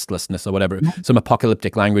and listlessness or whatever, some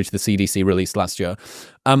apocalyptic language the CDC released last year.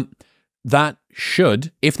 That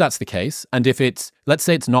should, if that's the case, and if it's, let's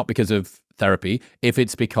say it's not because of therapy, if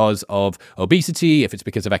it's because of obesity, if it's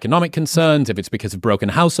because of economic concerns, if it's because of broken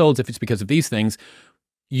households, if it's because of these things,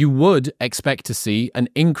 you would expect to see an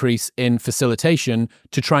increase in facilitation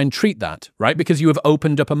to try and treat that, right? Because you have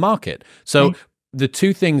opened up a market. So Right. the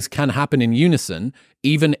two things can happen in unison,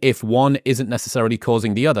 even if one isn't necessarily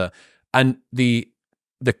causing the other. And the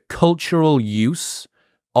cultural use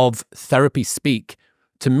of therapy speak,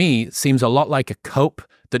 to me, seems a lot like a cope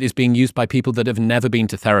that is being used by people that have never been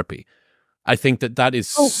to therapy. I think that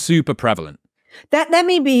is Oh. super prevalent. That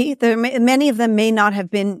may be. Many of them may not have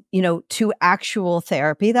been, to actual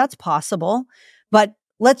therapy. That's possible. But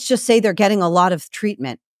let's just say they're getting a lot of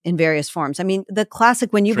treatment in various forms. I mean, the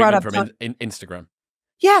classic when you brought up Treatment from Instagram.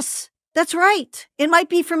 Yes, that's right. It might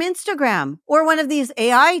be from Instagram or one of these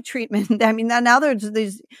AI treatment. I mean, now there's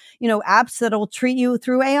these, apps that'll treat you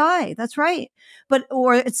through AI. That's right.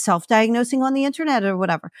 Or it's self-diagnosing on the internet or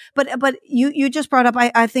whatever. But you just brought up,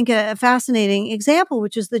 I think, a fascinating example,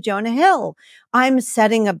 which is the Jonah Hill. I'm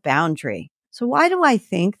setting a boundary. So why do I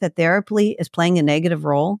think that therapy is playing a negative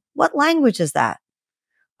role? What language is that?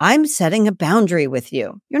 I'm setting a boundary with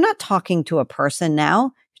you. You're not talking to a person now.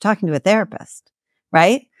 You're talking to a therapist,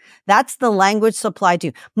 right? That's the language supplied to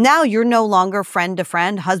you. Now you're no longer friend to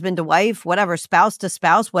friend, husband to wife, whatever, spouse to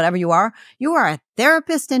spouse, whatever you are. You are a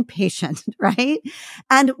therapist and patient, right?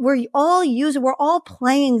 And we're all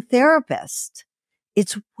playing therapist.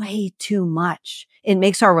 It's way too much. It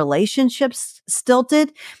makes our relationships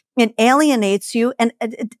stilted. It alienates you and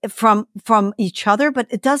from each other, but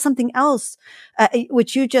it does something else,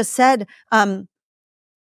 which you just said.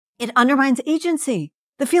 It undermines agency,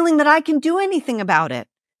 the feeling that I can do anything about it.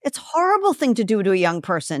 It's a horrible thing to do to a young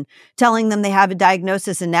person, telling them they have a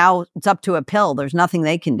diagnosis and now it's up to a pill. There's nothing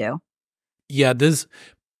they can do. Yeah,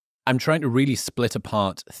 I'm trying to really split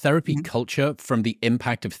apart therapy culture from the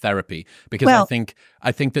impact of therapy, because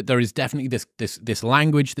I think that there is definitely this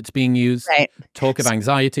language that's being used, right. Talk of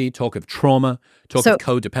anxiety, talk of trauma, talk of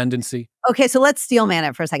codependency. Okay, so let's steel man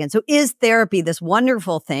it for a second. So is therapy this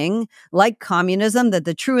wonderful thing like communism that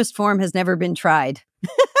the truest form has never been tried?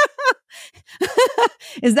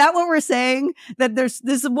 Is that what we're saying? That there's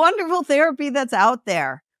this wonderful therapy that's out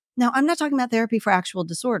there? Now, I'm not talking about therapy for actual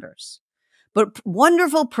disorders, but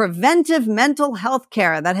wonderful preventive mental health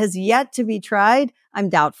care that has yet to be tried. I'm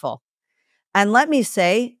doubtful. And let me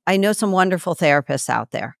say, I know some wonderful therapists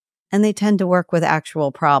out there, and they tend to work with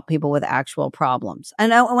actual people with actual problems.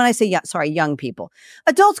 And when I say, young people,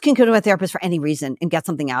 adults can go to a therapist for any reason and get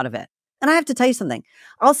something out of it. And I have to tell you something.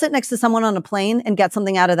 I'll sit next to someone on a plane and get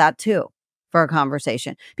something out of that too for a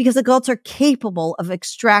conversation, because adults are capable of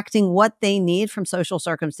extracting what they need from social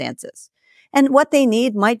circumstances. And what they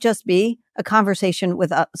need might just be a conversation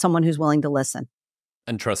with someone who's willing to listen.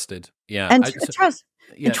 And trusted. Yeah. And trusted.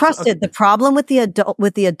 Okay. The problem with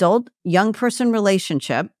the adult young person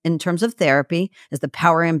relationship in terms of therapy is the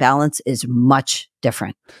power imbalance is much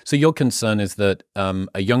different. So your concern is that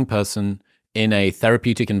a young person in a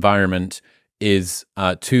therapeutic environment is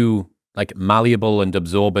too malleable and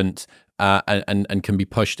absorbent and can be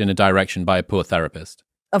pushed in a direction by a poor therapist.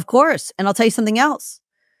 Of course. And I'll tell you something else.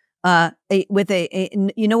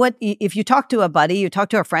 You know what? If you talk to a buddy, you talk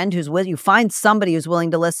to a friend you find somebody who's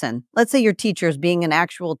willing to listen. Let's say your teacher is being an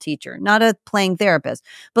actual teacher, not a playing therapist,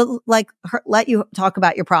 but let you talk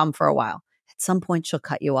about your problem for a while. At some point, she'll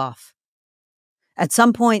cut you off. At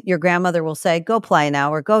some point, your grandmother will say, go play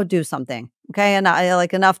now or go do something. Okay. And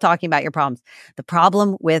enough talking about your problems. The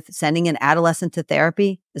problem with sending an adolescent to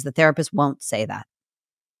therapy is the therapist won't say that.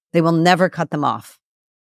 They will never cut them off.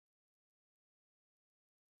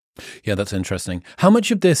 Yeah, that's interesting. How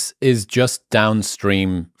much of this is just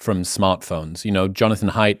downstream from smartphones? Jonathan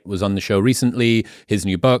Haidt was on the show recently, his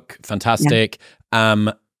new book, fantastic.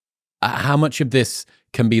 Yeah. How much of this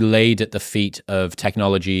can be laid at the feet of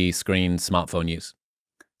technology, screens, smartphone use?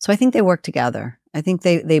 So I think they work together. I think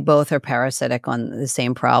they both are parasitic on the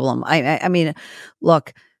same problem. I mean,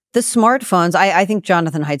 look, the smartphones, I think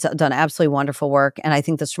Jonathan Haidt's done absolutely wonderful work. And I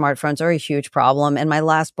think the smartphones are a huge problem. And my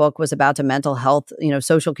last book was about the mental health,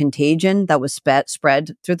 social contagion that was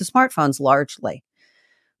spread through the smartphones largely.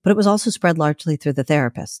 But it was also spread largely through the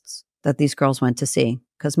therapists that these girls went to see.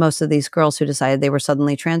 Because most of these girls who decided they were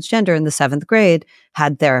suddenly transgender in the 7th grade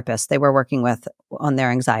had therapists they were working with on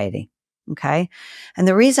their anxiety. Okay. And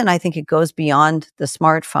the reason I think it goes beyond the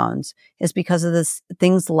smartphones is because of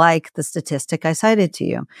things like the statistic I cited to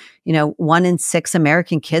you. 1 in 6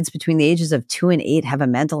 American kids between the ages of 2 and 8 have a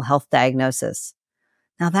mental health diagnosis.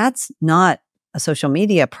 Now that's not a social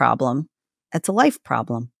media problem. It's a life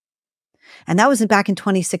problem. And that was back in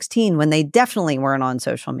 2016 when they definitely weren't on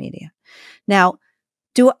social media. Now,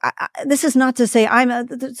 this is not to say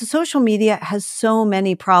the social media has so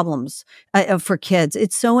many problems for kids.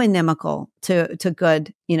 It's so inimical to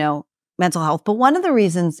good, mental health. But one of the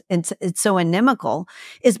reasons it's so inimical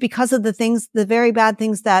is because of the very bad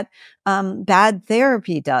things that bad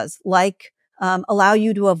therapy does, like allow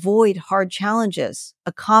you to avoid hard challenges,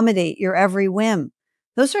 accommodate your every whim.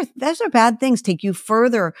 Those are bad things, take you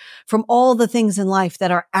further from all the things in life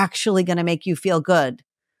that are actually going to make you feel good,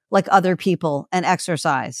 like other people and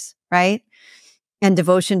exercise, right? And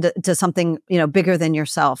devotion to something, bigger than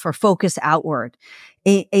yourself, or focus outward.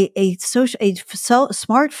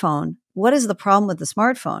 Smartphone. What is the problem with the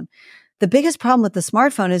smartphone? The biggest problem with the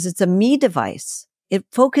smartphone is it's a me device. It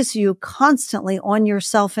focuses you constantly on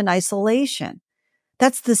yourself in isolation.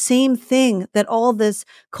 That's the same thing that all this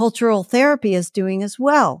cultural therapy is doing as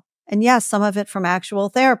well. And yes, some of it from actual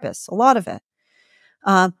therapists, a lot of it.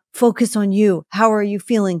 Focus on you. How are you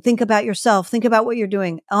feeling? Think about yourself. Think about what you're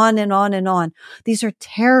doing, on and on and on. These are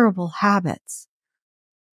terrible habits.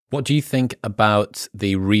 What do you think about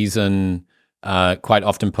the reason quite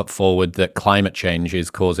often put forward that climate change is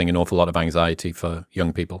causing an awful lot of anxiety for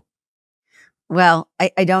young people? Well,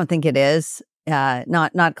 I don't think it is.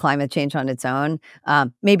 Not climate change on its own,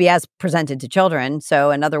 maybe as presented to children.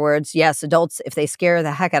 So in other words, yes, adults, if they scare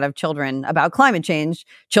the heck out of children about climate change,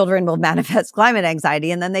 children will manifest climate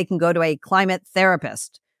anxiety, and then they can go to a climate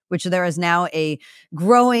therapist, which there is now a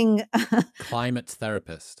growing climate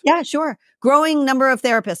therapist. Yeah, sure. Growing number of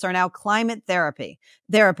therapists are now climate therapy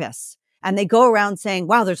therapists. And they go around saying,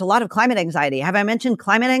 wow, there's a lot of climate anxiety. Have I mentioned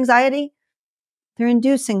climate anxiety? They're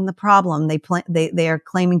inducing the problem they are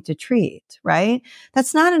claiming to treat, right?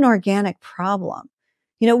 That's not an organic problem.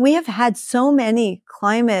 We have had so many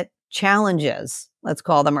climate challenges, let's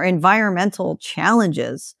call them, or environmental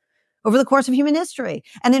challenges over the course of human history.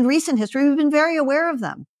 And in recent history, we've been very aware of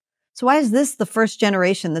them. So why is this the first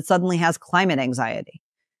generation that suddenly has climate anxiety?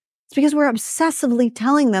 It's because we're obsessively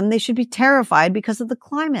telling them they should be terrified because of the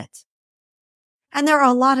climate. And there are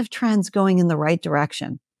a lot of trends going in the right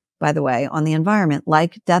direction, by the way, on the environment,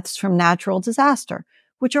 like deaths from natural disaster,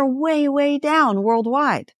 which are way, way down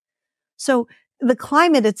worldwide. So the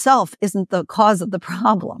climate itself isn't the cause of the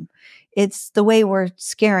problem. It's the way we're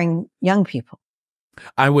scaring young people.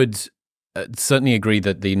 I would certainly agree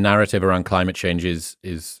that the narrative around climate change is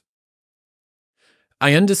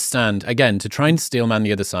I understand, again, to try and steelman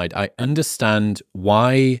the other side, I understand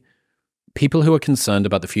why people who are concerned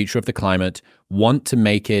about the future of the climate want to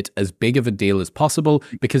make it as big of a deal as possible,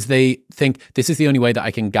 because they think this is the only way that I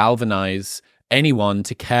can galvanize anyone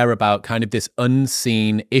to care about kind of this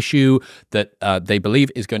unseen issue that they believe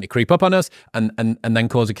is going to creep up on us and then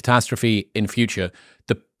cause a catastrophe in future.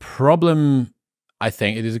 The problem, I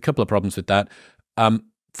think, there's a couple of problems with that.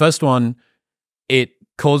 First one, it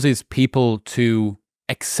causes people to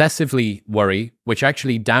excessively worry, which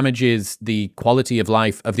actually damages the quality of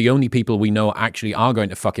life of the only people we know actually are going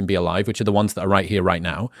to fucking be alive, which are the ones that are right here, right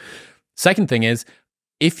now. Second thing is,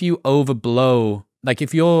 if you overblow, like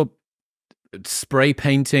if you're spray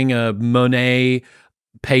painting a Monet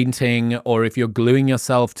painting, or if you're gluing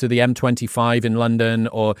yourself to the M25 in London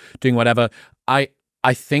or doing whatever, I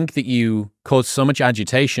think that you cause so much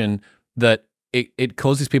agitation that it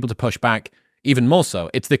causes people to push back even more so.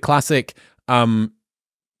 It's the classic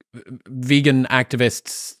vegan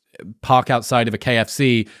activists park outside of a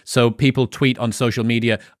KFC, so people tweet on social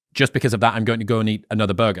media, just because of that, I'm going to go and eat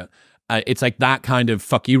another burger. It's like that kind of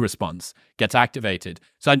fuck you response gets activated.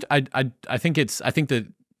 So I think that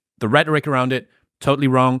the rhetoric around it, totally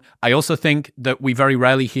wrong. I also think that we very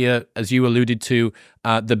rarely hear, as you alluded to,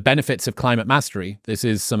 the benefits of climate mastery. This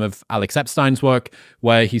is some of Alex Epstein's work,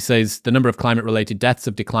 where he says the number of climate-related deaths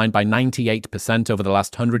have declined by 98% over the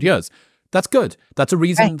last 100 years. That's good. That's a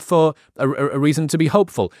reason for a reason to be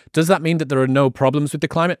hopeful. Does that mean that there are no problems with the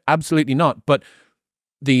climate? Absolutely not. But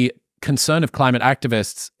the concern of climate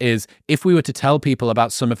activists is, if we were to tell people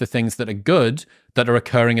about some of the things that are good that are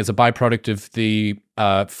occurring as a byproduct of the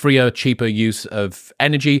freer, cheaper use of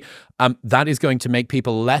energy, that is going to make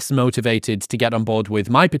people less motivated to get on board with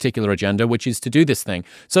my particular agenda, which is to do this thing.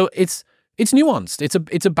 So it's nuanced.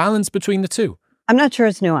 It's a balance between the two. I'm not sure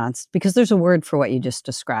it's nuanced, because there's a word for what you just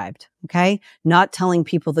described, okay? Not telling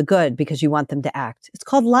people the good because you want them to act. It's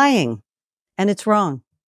called lying, and it's wrong.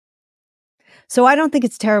 So I don't think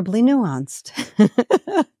it's terribly nuanced.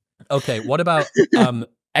 Okay, what about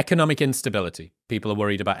economic instability? People are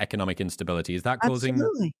worried about economic instability. Is that causing...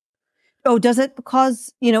 Absolutely. Oh, does it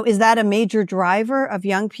cause, is that a major driver of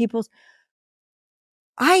young people's...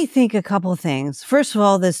 I think a couple of things. First of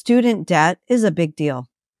all, the student debt is a big deal.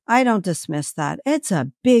 I don't dismiss that. It's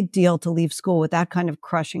a big deal to leave school with that kind of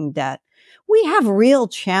crushing debt. We have real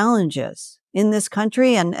challenges in this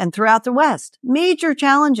country and throughout the West. Major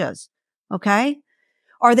challenges. Okay?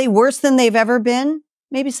 Are they worse than they've ever been?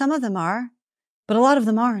 Maybe some of them are, but a lot of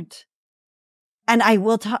them aren't. And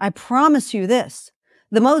I promise you this,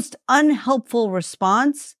 the most unhelpful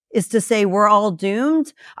response is to say, we're all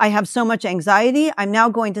doomed. I have so much anxiety. I'm now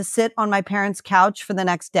going to sit on my parents' couch for the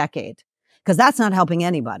next decade, because that's not helping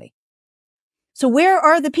anybody. So where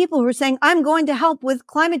are the people who are saying, I'm going to help with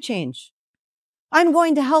climate change? I'm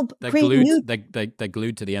going to help create new... They're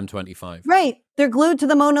glued to the M25. Right. They're glued to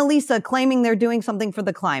the Mona Lisa, claiming they're doing something for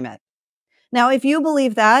the climate. Now, if you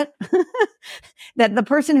believe that, that the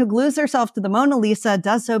person who glues herself to the Mona Lisa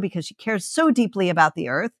does so because she cares so deeply about the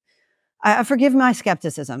earth, I forgive my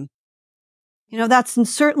skepticism. You know, that's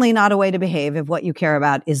certainly not a way to behave if what you care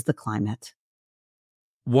about is the climate.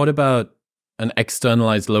 What about an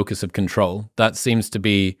externalized locus of control? That seems to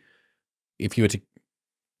be, if you were to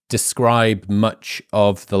describe much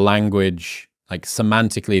of the language, like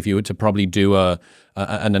semantically, if you were to probably do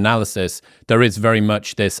an analysis, there is very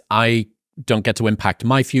much this, I don't get to impact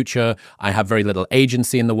my future. I have very little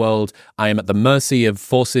agency in the world. I am at the mercy of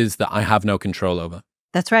forces that I have no control over.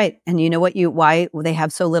 That's right. And you know why they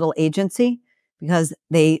have so little agency? Because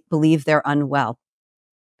they believe they're unwell.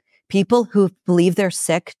 People who believe they're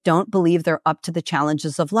sick don't believe they're up to the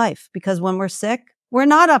challenges of life, because when we're sick, we're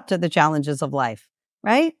not up to the challenges of life,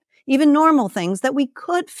 right? Even normal things that we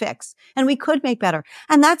could fix and we could make better.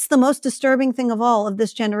 And that's the most disturbing thing of all of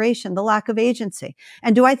this generation, the lack of agency.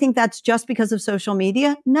 And do I think that's just because of social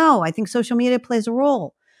media? No, I think social media plays a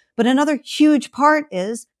role. But another huge part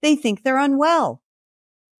is they think they're unwell.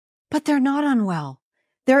 But they're not unwell.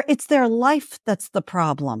 It's their life that's the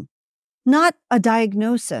problem, not a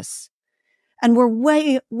diagnosis. And we're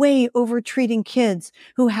way, way over treating kids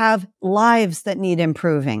who have lives that need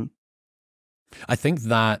improving. I think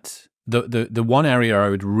that the one area I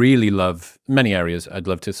would really love, many areas I'd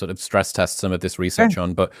love to sort of stress test some of this research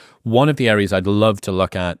on, but one of the areas I'd love to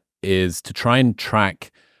look at is to try and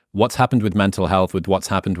track what's happened with mental health, with what's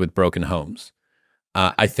happened with broken homes.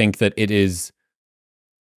 I think that it is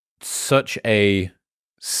such a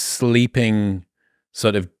sleeping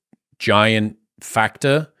sort of giant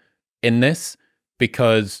factor in this,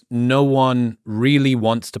 because no one really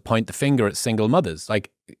wants to point the finger at single mothers.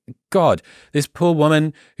 Like, God, this poor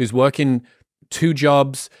woman who's working 2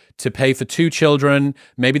 jobs to pay for 2 children,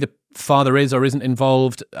 maybe the father is or isn't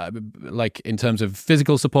involved, like in terms of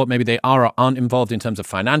physical support, maybe they are or aren't involved in terms of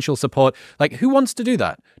financial support. Like, who wants to do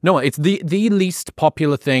that? No, it's the least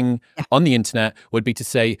popular thing on the internet would be to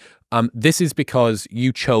say, this is because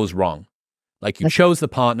you chose wrong. Like, you chose the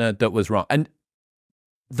partner that was wrong. And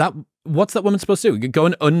that, what's that woman supposed to do? Go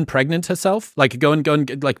and unpregnant herself? Like, go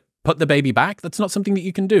and like put the baby back? That's not something that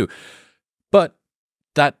you can do. But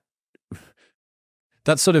that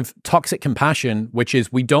sort of toxic compassion, which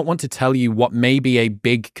is, we don't want to tell you what may be a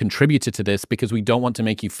big contributor to this because we don't want to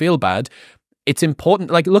make you feel bad. It's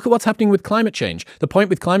important. Like, look at what's happening with climate change. The point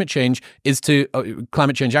with climate change is to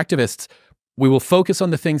climate change activists, we will focus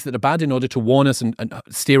on the things that are bad in order to warn us and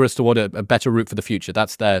steer us toward a better route for the future.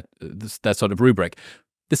 That's their sort of rubric.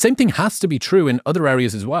 The same thing has to be true in other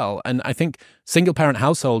areas as well. And I think single parent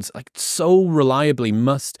households, like, so reliably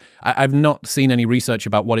must, I've not seen any research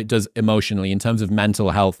about what it does emotionally in terms of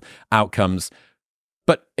mental health outcomes,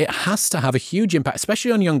 but it has to have a huge impact,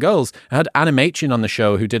 especially on young girls. I had Anna Machin on the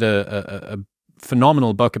show, who did a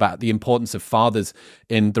phenomenal book about the importance of fathers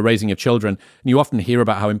in the raising of children. And you often hear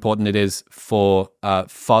about how important it is for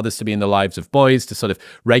fathers to be in the lives of boys, to sort of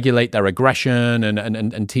regulate their aggression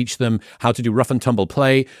and teach them how to do rough and tumble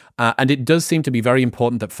play. And it does seem to be very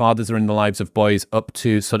important that fathers are in the lives of boys up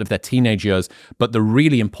to sort of their teenage years. But the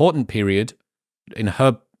really important period in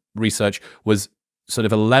her research was sort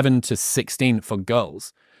of 11 to 16 for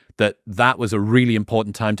girls, that was a really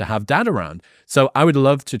important time to have dad around. So I would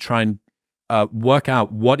love to try and work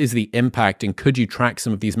out what is the impact, and could you track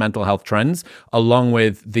some of these mental health trends along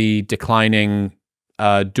with the declining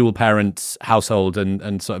dual parent household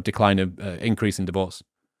and sort of decline of increase in divorce?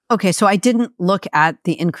 Okay, so I didn't look at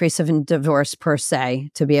the increase of divorce per se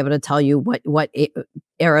to be able to tell you what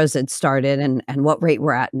eras it started and what rate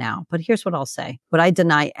we're at now. But here's what I'll say. Would I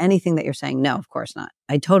deny anything that you're saying? No, of course not.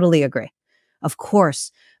 I totally agree. Of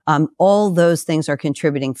course, all those things are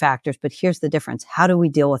contributing factors, but here's the difference. How do we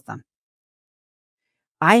deal with them?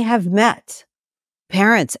 I have met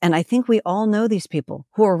parents, and I think we all know these people,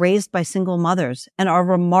 who are raised by single mothers and are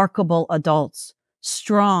remarkable adults,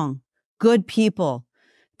 strong, good people.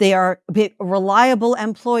 They are reliable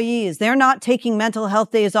employees. They're not taking mental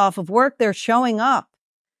health days off of work. They're showing up.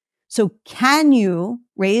 So can you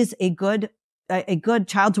raise a good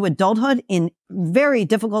child to adulthood in very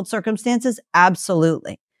difficult circumstances?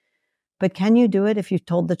 Absolutely. But can you do it if you've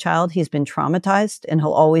told the child he's been traumatized and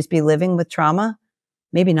he'll always be living with trauma?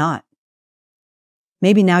 Maybe not.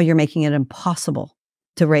 Maybe now you're making it impossible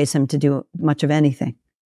to raise him to do much of anything.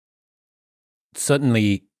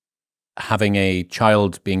 Certainly, having a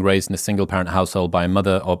child being raised in a single parent household by a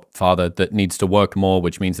mother or father that needs to work more,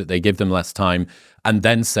 which means that they give them less time, and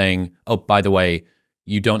then saying, oh, by the way,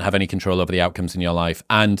 you don't have any control over the outcomes in your life,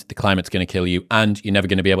 and the climate's going to kill you, and you're never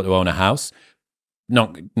going to be able to own a house.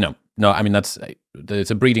 No. I mean,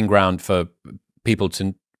 there's a breeding ground for people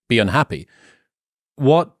to be unhappy.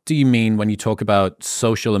 What do you mean when you talk about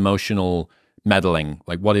social emotional meddling?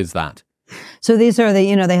 Like, what is that? So these are they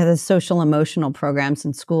have the social emotional programs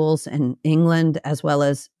in schools in England as well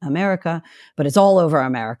as America, but it's all over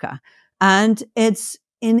America. And it's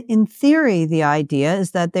in theory, the idea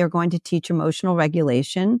is that they're going to teach emotional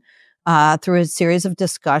regulation through a series of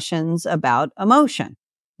discussions about emotion.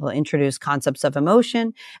 We'll introduce concepts of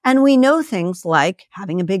emotion. And we know things like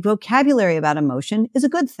having a big vocabulary about emotion is a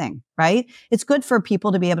good thing, right? It's good for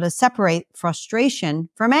people to be able to separate frustration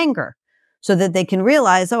from anger, so that they can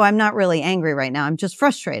realize, oh, I'm not really angry right now. I'm just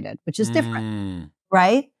frustrated, which is different,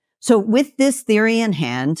 right? So with this theory in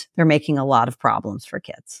hand, they're making a lot of problems for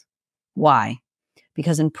kids. Why?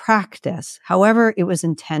 Because in practice, however it was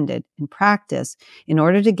intended, in practice, in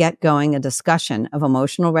order to get going a discussion of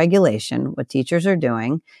emotional regulation, what teachers are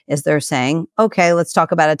doing is they're saying, okay, let's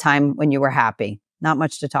talk about a time when you were happy. Not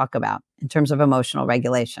much to talk about in terms of emotional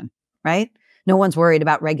regulation, right? No one's worried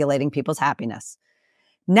about regulating people's happiness.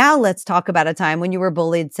 Now let's talk about a time when you were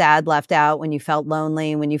bullied, sad, left out, when you felt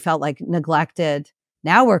lonely, when you felt like neglected.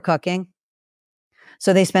 Now we're cooking.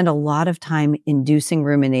 So they spend a lot of time inducing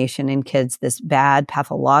rumination in kids, this bad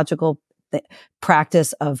pathological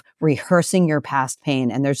practice of rehearsing your past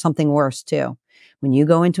pain. And there's something worse too. When you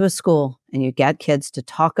go into a school and you get kids to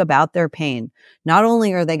talk about their pain, not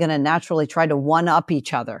only are they going to naturally try to one-up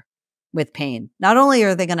each other with pain, not only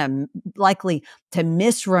are they going to likely to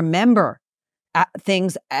misremember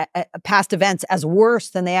things, past events as worse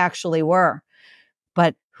than they actually were.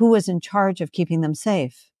 But who was in charge of keeping them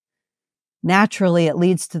safe? Naturally, it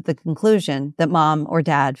leads to the conclusion that mom or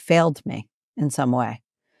dad failed me in some way.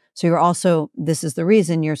 So this is the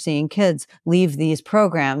reason you're seeing kids leave these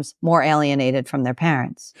programs more alienated from their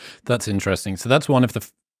parents. That's interesting. So that's one of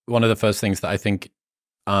the first things that I think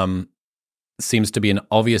seems to be an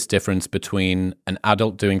obvious difference between an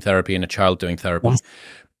adult doing therapy and a child doing therapy. Yes.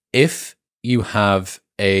 If you have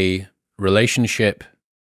a relationship,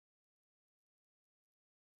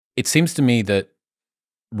 it seems to me that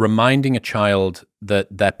reminding a child that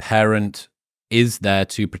their parent is there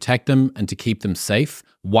to protect them and to keep them safe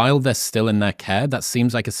while they're still in their care, that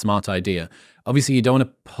seems like a smart idea. Obviously, you don't want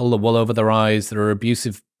to pull the wool over their eyes. There are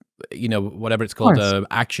abusive, whatever it's called,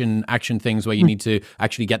 action things where you need to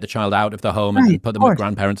actually get the child out of the home and put them with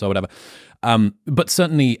grandparents or whatever. But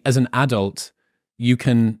certainly as an adult, you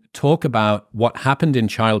can talk about what happened in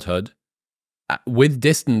childhood with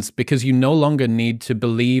distance, because you no longer need to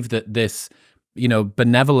believe that this,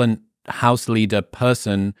 benevolent house leader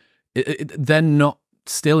person, they're not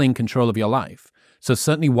still in control of your life. So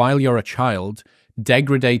certainly while you're a child,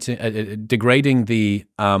 degrading the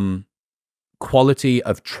quality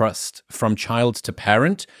of trust from child to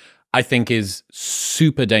parent, I think is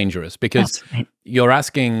super dangerous, because you're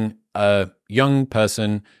asking a young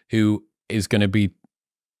person who is going to be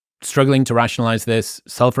struggling to rationalize this.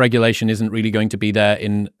 Self-regulation isn't really going to be there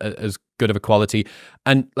in as good of a quality.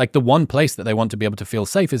 And like the one place that they want to be able to feel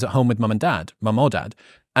safe is at home with mom or dad.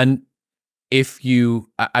 And I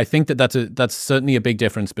think that's certainly a big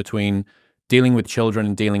difference between dealing with children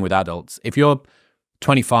and dealing with adults. If you're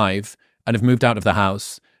 25 and have moved out of the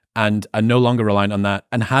house and are no longer reliant on that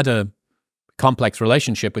and had a complex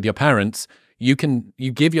relationship with your parents, you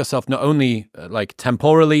give yourself not only like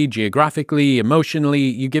temporally, geographically, emotionally,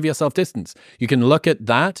 you give yourself distance. You can look at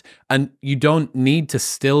that and you don't need to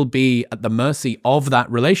still be at the mercy of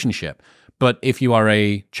that relationship. But if you are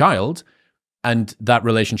a child and that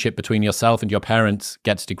relationship between yourself and your parents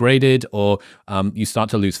gets degraded, or you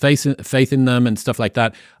start to lose faith in them and stuff like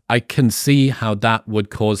that, I can see how that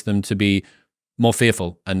would cause them to be more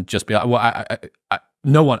fearful and just be like,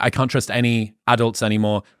 well, I can't trust any adults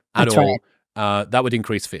anymore at all. Right. That would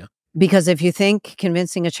increase fear. Because if you think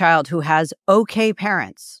convincing a child who has okay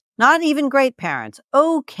parents, not even great parents,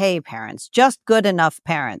 okay parents, just good enough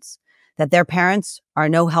parents, that their parents are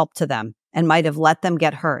no help to them and might have let them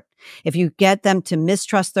get hurt. If you get them to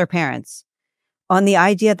mistrust their parents on the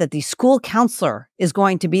idea that the school counselor is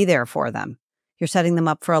going to be there for them, you're setting them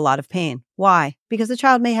up for a lot of pain. Why? Because the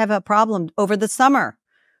child may have a problem over the summer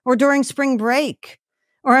or during spring break,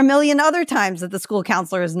 or a million other times that the school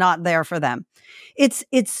counselor is not there for them. It's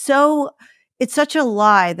so it's such a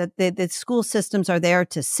lie that the school systems are there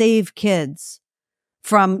to save kids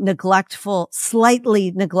from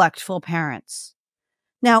slightly neglectful parents.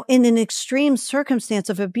 Now, in an extreme circumstance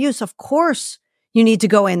of abuse, of course, you need to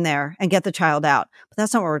go in there and get the child out. But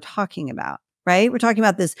that's not what we're talking about, right? We're talking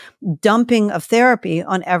about this dumping of therapy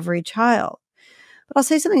on every child. But I'll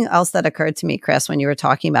say something else that occurred to me, Chris, when you were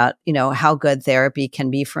talking about, how good therapy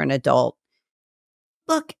can be for an adult.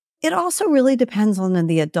 Look, it also really depends on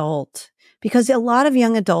the adult, because a lot of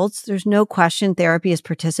young adults, there's no question therapy is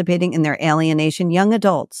participating in their alienation. Young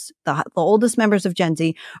adults, the oldest members of Gen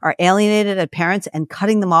Z, are alienated at parents and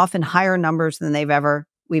cutting them off in higher numbers than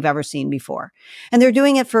we've ever seen before. And they're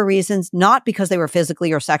doing it for reasons not because they were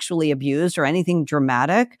physically or sexually abused or anything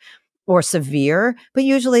dramatic or severe, but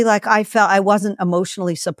usually like I felt I wasn't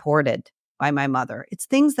emotionally supported by my mother. It's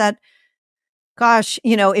things that, gosh,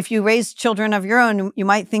 if you raise children of your own, you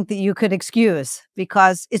might think that you could excuse,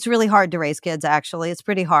 because it's really hard to raise kids, actually. It's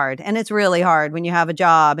pretty hard. And it's really hard when you have a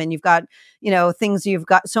job and you've got, you've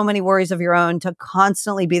got so many worries of your own to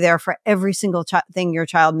constantly be there for every single thing your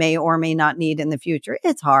child may or may not need in the future.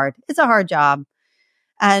 It's hard. It's a hard job.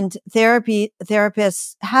 And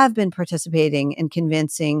therapists have been participating in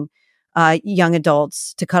convincing young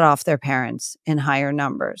adults to cut off their parents in higher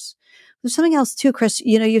numbers. There's something else too, Chris.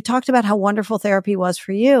 You talked about how wonderful therapy was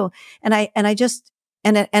for you. And I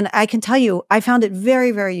can tell you, I found it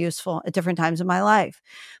very, very useful at different times in my life.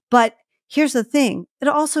 But here's the thing. It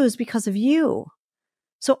also is because of you.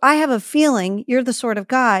 So I have a feeling you're the sort of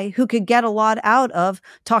guy who could get a lot out of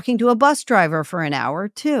talking to a bus driver for an hour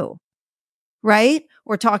too, right?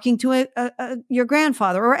 Or talking to your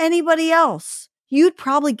grandfather or anybody else. You'd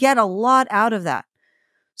probably get a lot out of that.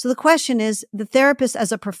 So the question is, the therapist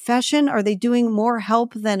as a profession, are they doing more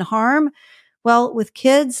help than harm? Well, with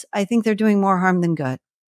kids, I think they're doing more harm than good.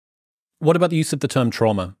 What about the use of the term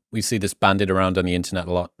trauma? We see this bandied around on the internet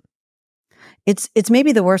a lot. It's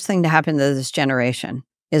maybe the worst thing to happen to this generation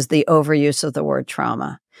is the overuse of the word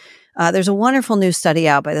trauma. There's a wonderful new study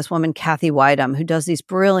out by this woman, Kathy Wydum, who does these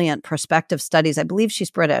brilliant prospective studies. I believe she's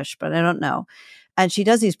British, but I don't know. And she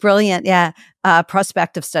does these brilliant,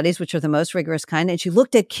 prospective studies, which are the most rigorous kind. And she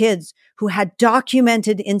looked at kids who had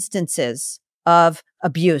documented instances of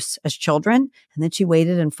abuse as children. And then she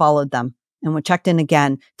waited and followed them and checked in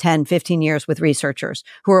again 10, 15 years with researchers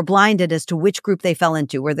who were blinded as to which group they fell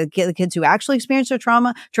into. Were the kids who actually experienced a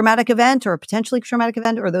traumatic event or a potentially traumatic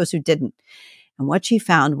event, or those who didn't? And what she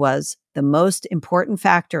found was the most important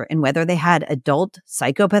factor in whether they had adult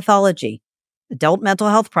psychopathology, adult mental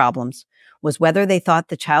health problems, was whether they thought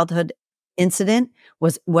the childhood incident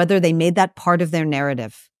was whether they made that part of their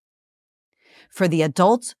narrative. For the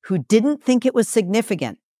adults who didn't think it was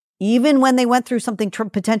significant, even when they went through something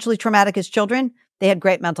potentially traumatic as children, they had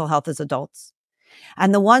great mental health as adults.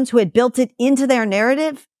 And the ones who had built it into their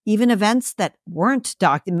narrative, even events that weren't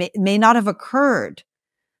may not have occurred,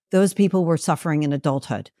 those people were suffering in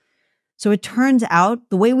adulthood. So it turns out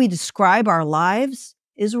the way we describe our lives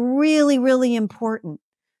is really, really important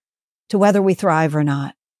to whether we thrive or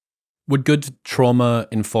not. Would good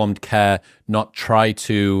trauma-informed care not try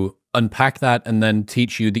to unpack that and then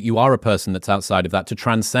teach you that you are a person that's outside of that, to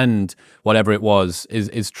transcend whatever it was?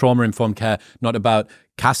 Is trauma-informed care not about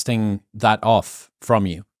casting that off from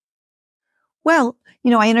you? Well,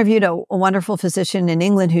 I interviewed a wonderful physician in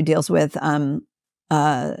England who deals with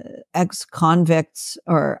ex-convicts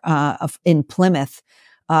in Plymouth,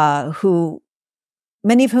 who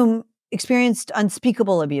many of whom experienced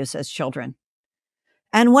unspeakable abuse as children.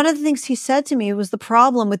 And one of the things he said to me was the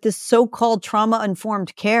problem with this so-called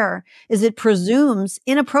trauma-informed care is it presumes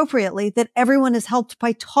inappropriately that everyone is helped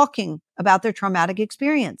by talking about their traumatic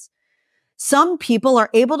experience. Some people are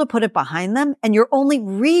able to put it behind them, and you're only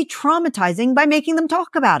re-traumatizing by making them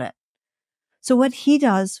talk about it. So what he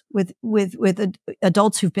does with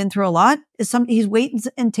adults who've been through a lot is he waits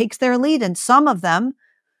and takes their lead. And some of them,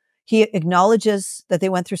 he acknowledges that they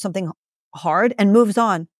went through something hard and moves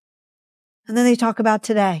on. And then they talk about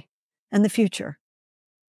today and the future.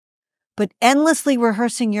 But endlessly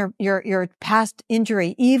rehearsing your past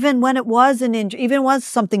injury, even when it was an injury, even was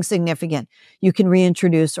something significant, you can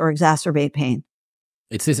reintroduce or exacerbate pain.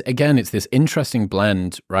 It's this interesting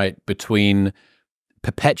blend, right, between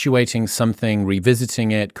perpetuating something,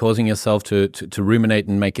 revisiting it, causing yourself to ruminate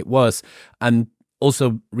and make it worse, and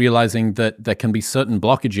also realizing that there can be certain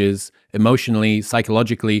blockages emotionally,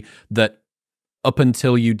 psychologically, that up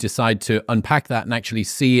until you decide to unpack that and actually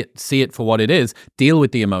see it for what it is, deal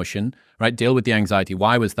with the emotion, right? Deal with the anxiety.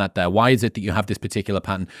 Why was that there? Why is it that you have this particular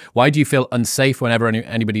pattern? Why do you feel unsafe whenever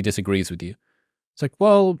anybody disagrees with you? It's like,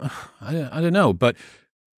 well, I don't know. But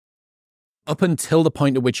up until the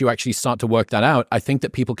point at which you actually start to work that out, I think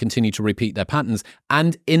that people continue to repeat their patterns.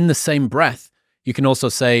 And in the same breath, you can also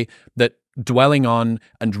say that dwelling on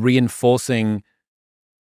and reinforcing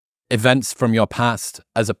events from your past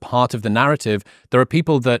as a part of the narrative, there are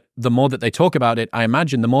people that the more that they talk about it, I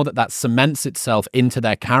imagine, the more that that cements itself into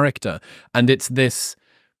their character. And it's this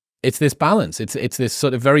balance. It's this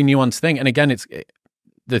sort of very nuanced thing. And again, it's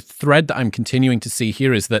the thread that I'm continuing to see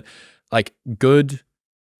here is that like good,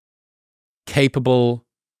 capable,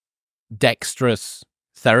 dexterous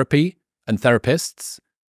therapy and therapists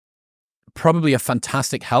probably are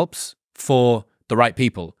fantastic helps for the right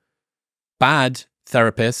people. Bad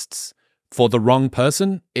therapists for the wrong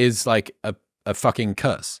person is like a fucking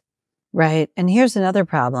curse. Right. And here's another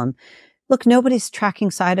problem. Look, nobody's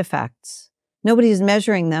tracking side effects. Nobody's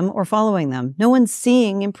measuring them or following them. No one's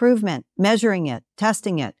seeing improvement, measuring it,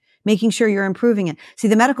 testing it, making sure you're improving it. See,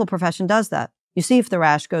 the medical profession does that. You see if the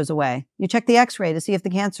rash goes away. You check the x-ray to see if the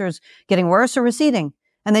cancer is getting worse or receding.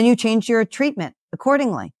 And then you change your treatment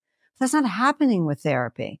accordingly. That's not happening with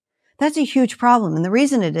therapy. That's a huge problem. And the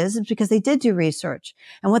reason it is because they did do research.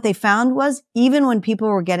 And what they found was even when people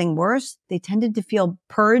were getting worse, they tended to feel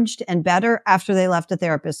purged and better after they left a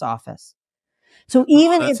therapist's office. So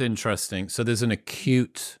even That's interesting. So there's an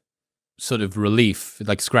acute sort of relief,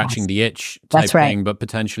 like scratching the itch type thing, but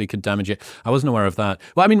potentially could damage it. I wasn't aware of that.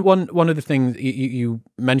 Well, I mean, one of the things you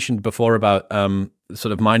mentioned before about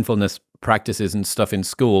sort of mindfulness practices and stuff in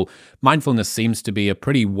school, mindfulness seems to be a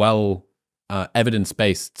pretty well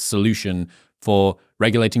evidence-based solution for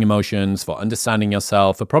regulating emotions, for understanding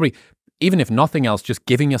yourself, for probably, even if nothing else, just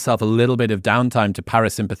giving yourself a little bit of downtime to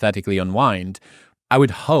parasympathetically unwind. I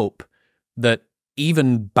would hope that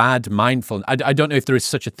even bad mindfulness, I don't know if there is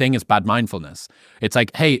such a thing as bad mindfulness. It's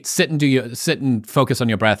like, hey, sit and focus on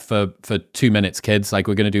your breath for 2 minutes, kids. Like,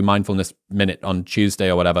 we're going to do mindfulness minute on Tuesday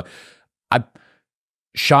or whatever. I'm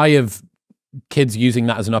shy of kids using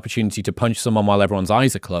that as an opportunity to punch someone while everyone's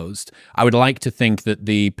eyes are closed. I would like to think that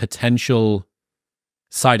the potential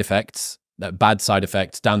side effects, that bad side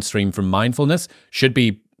effects downstream from mindfulness should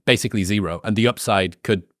be basically zero, and the upside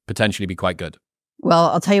could potentially be quite good. Well,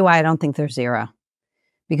 I'll tell you why I don't think there's zero.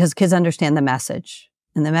 Because kids understand the message.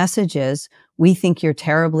 And the message is, we think you're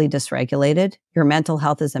terribly dysregulated. Your mental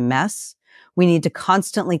health is a mess. We need to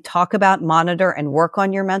constantly talk about, monitor, and work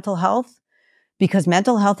on your mental health. Because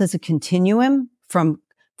mental health is a continuum from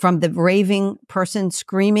the raving person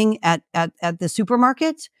screaming at the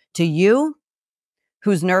supermarket to you,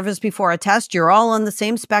 who's nervous before a test. You're all on the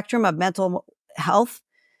same spectrum of mental health,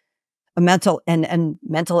 mental and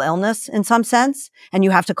mental illness in some sense. And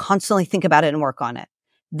you have to constantly think about it and work on it.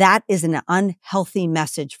 That is an unhealthy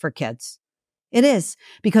message for kids. It is,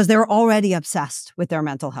 because they're already obsessed with their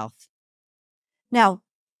mental health. Now,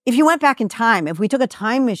 if you went back in time, if we took a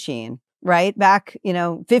time machine, right, back,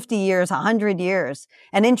 50 years, 100 years,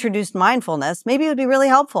 and introduced mindfulness, maybe it would be really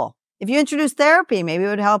helpful. If you introduced therapy, maybe it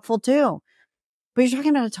would be helpful too. But you're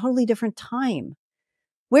talking about a totally different time.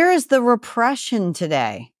 Where is the repression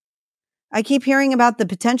today? I keep hearing about the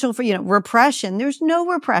potential for, repression. There's no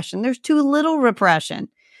repression. There's too little repression.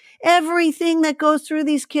 Everything that goes through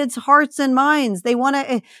these kids' hearts and minds, they want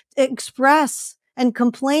to express and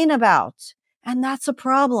complain about. And that's a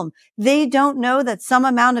problem. They don't know that some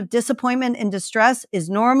amount of disappointment and distress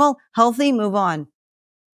is normal, healthy, move on.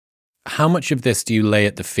 How much of this do you lay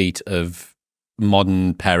at the feet of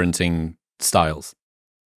modern parenting styles?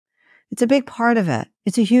 It's a big part of it.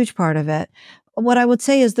 It's a huge part of it. What I would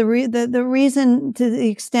say is the reason, to the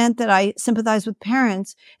extent that I sympathize with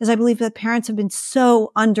parents, is I believe that parents have been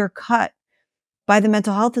so undercut by the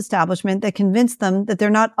mental health establishment that convinced them that they're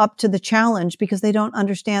not up to the challenge because they don't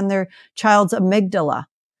understand their child's amygdala.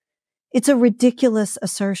 It's a ridiculous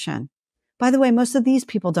assertion. By the way, most of these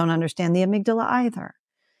people don't understand the amygdala either.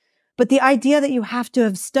 But the idea that you have to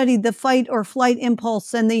have studied the fight or flight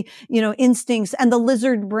impulse and the, instincts and the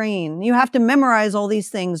lizard brain, you have to memorize all these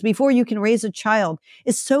things before you can raise a child,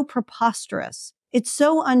 is so preposterous. It's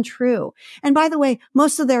so untrue. And by the way,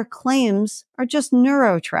 most of their claims are just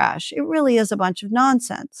neurotrash. It really is a bunch of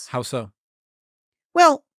nonsense. How so?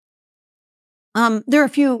 Well, there are a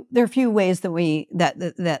few ways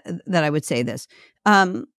that I would say this.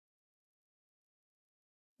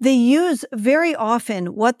 They use very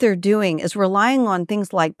often, what they're doing is relying on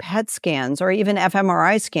things like PET scans or even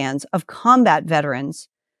fMRI scans of combat veterans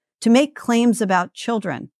to make claims about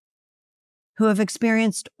children who have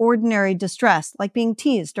experienced ordinary distress, like being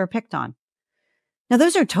teased or picked on. Now,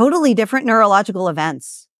 those are totally different neurological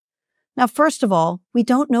events. Now, first of all, we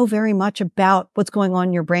don't know very much about what's going on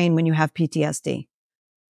in your brain when you have PTSD.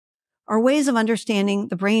 Our ways of understanding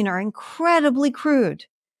the brain are incredibly crude.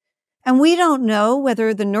 And we don't know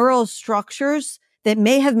whether the neural structures that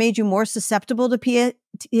may have made you more susceptible to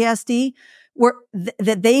PTSD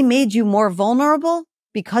that they made you more vulnerable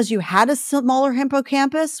because you had a smaller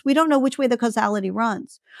hippocampus. We don't know which way the causality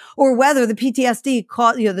runs, or whether the PTSD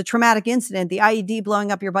caused, the traumatic incident, the IED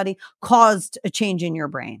blowing up your body, caused a change in your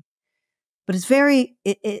brain. But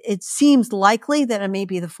it seems likely that it may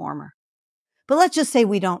be the former. But let's just say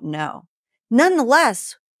we don't know.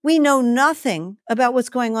 Nonetheless, we know nothing about what's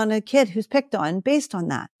going on in a kid who's picked on based on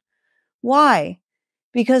that. Why?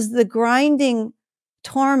 Because the grinding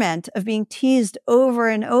torment of being teased over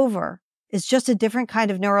and over is just a different kind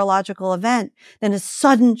of neurological event than a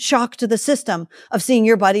sudden shock to the system of seeing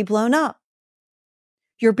your body blown up.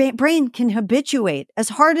 Your brain can habituate. As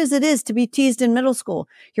hard as it is to be teased in middle school,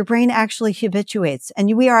 your brain actually habituates.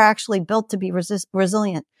 And we are actually built to be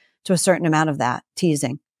resilient to a certain amount of that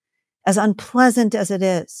teasing, as unpleasant as it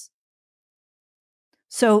is.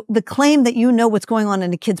 So the claim that you know what's going on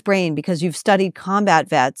in a kid's brain because you've studied combat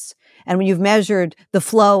vets and when you've measured the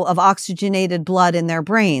flow of oxygenated blood in their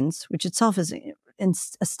brains, which itself is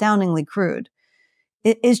astoundingly crude,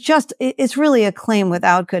 it's really a claim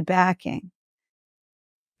without good backing.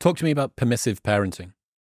 Talk to me about permissive parenting.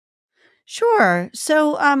 Sure.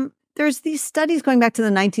 So there's these studies going back to the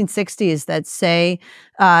 1960s that say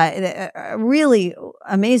really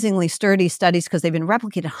amazingly sturdy studies because they've been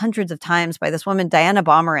replicated hundreds of times by this woman, Diana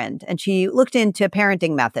Baumerind, and she looked into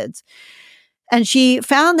parenting methods. And she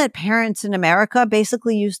found that parents in America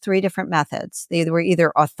basically used three different methods. They were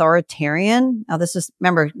either authoritarian. Now this is,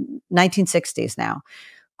 remember, 1960s now.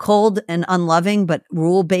 Cold and unloving, but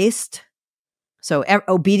rule-based. So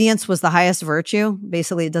obedience was the highest virtue.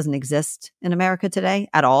 Basically, it doesn't exist in America today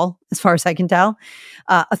at all, as far as I can tell.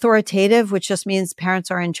 Authoritative, which just means parents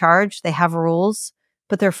are in charge. They have rules,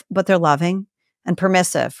 but they're loving. And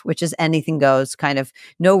permissive, which is anything goes, kind of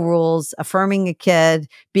no rules, affirming a kid,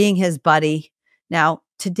 being his buddy. Now,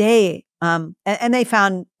 today, and they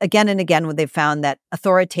found again and again when they found that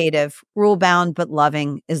authoritative, rule-bound, but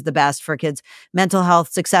loving is the best for kids' mental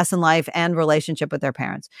health, success in life, and relationship with their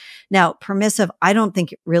parents. Now, permissive, I don't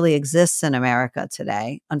think it really exists in America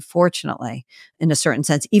today, unfortunately, in a certain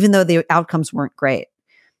sense, even though the outcomes weren't great.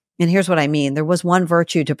 And here's what I mean. There was one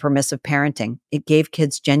virtue to permissive parenting. It gave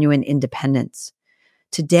kids genuine independence.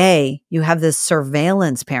 Today, you have this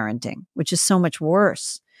surveillance parenting, which is so much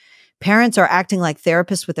worse. Parents are acting like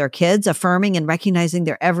therapists with their kids, affirming and recognizing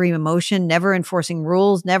their every emotion, never enforcing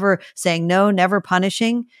rules, never saying no, never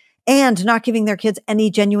punishing, and not giving their kids any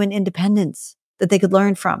genuine independence that they could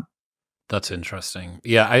learn from. That's interesting.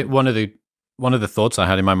 Yeah, one of the thoughts I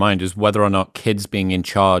had in my mind is whether or not kids being in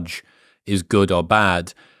charge is good or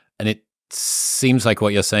bad. And it seems like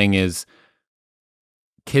what you're saying is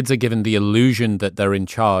kids are given the illusion that they're in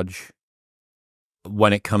charge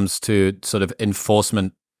when it comes to sort of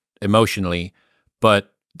enforcement emotionally,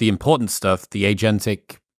 but the important stuff, the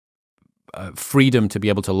agentic freedom to be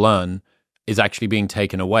able to learn, is actually being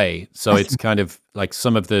taken away. So it's kind of like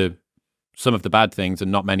some of the bad things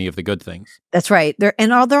and not many of the good things. That's right. They're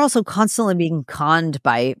also constantly being conned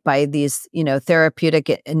by these,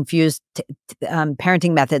 therapeutic infused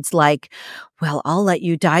parenting methods like, well, I'll let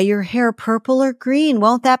you dye your hair purple or green.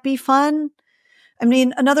 Won't that be fun? I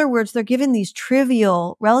mean, in other words, they're given these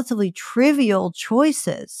relatively trivial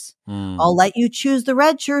choices. I'll let you choose the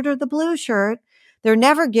red shirt or the blue shirt. They're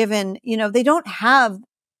never given, they don't have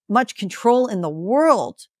much control in the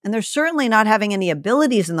world. And they're certainly not having any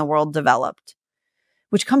abilities in the world developed,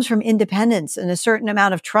 which comes from independence and a certain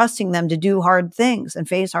amount of trusting them to do hard things and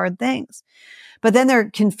face hard things. But then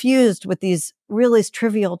they're confused with these really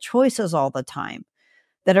trivial choices all the time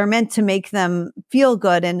that are meant to make them feel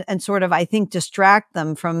good and sort of, I think, distract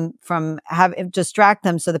them distract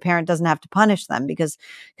them so the parent doesn't have to punish them because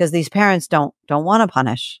these parents don't want to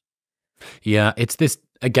punish. Yeah, it's this,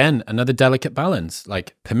 again, another delicate balance,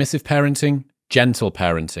 like permissive parenting, gentle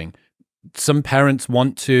parenting. Some parents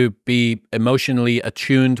want to be emotionally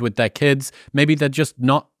attuned with their kids. Maybe they're just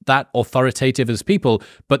not that authoritative as people,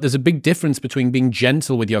 but there's a big difference between being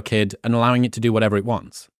gentle with your kid and allowing it to do whatever it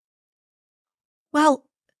wants. Well,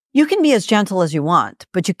 you can be as gentle as you want,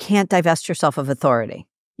 but you can't divest yourself of authority.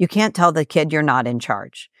 You can't tell the kid you're not in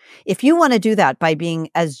charge. If you want to do that by being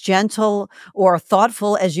as gentle or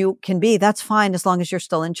thoughtful as you can be, that's fine as long as you're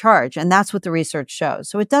still in charge. And that's what the research shows.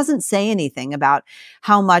 So it doesn't say anything about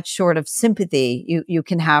how much sort of sympathy you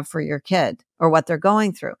can have for your kid or what they're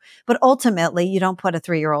going through. But ultimately, you don't put a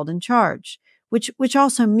 3-year-old in charge, which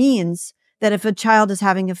also means that if a child is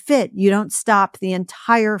having a fit, you don't stop the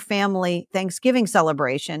entire family Thanksgiving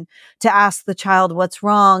celebration to ask the child what's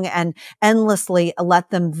wrong and endlessly let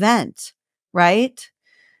them vent, right?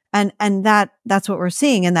 And that's what we're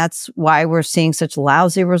seeing. And that's why we're seeing such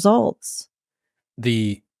lousy results.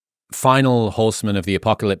 The final horseman of the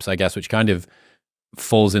apocalypse, I guess, which kind of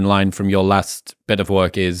falls in line from your last bit of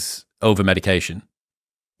work, is over-medication.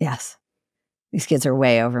 Yes. These kids are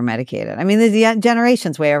way over-medicated. I mean, the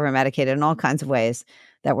generation's way over-medicated in all kinds of ways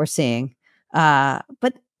that we're seeing.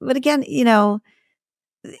 But again,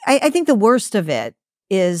 I think the worst of it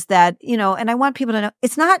is that, and I want people to know,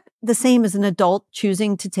 it's not the same as an adult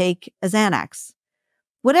choosing to take a Xanax.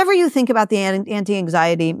 Whatever you think about the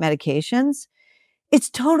anti-anxiety medications, it's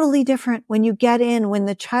totally different when you get in, when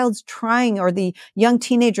the child's trying, or the young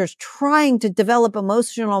teenager's trying to develop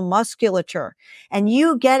emotional musculature, and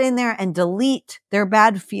you get in there and delete their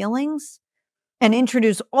bad feelings and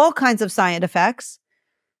introduce all kinds of side effects.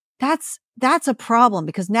 That's a problem,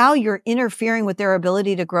 because now you're interfering with their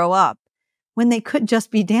ability to grow up when they could just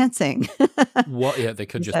be dancing. Yeah, they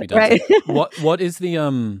could just be dancing. Right. What is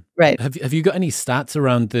the right? Have you got any stats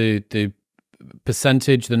around the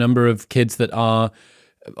percentage, the number of kids that are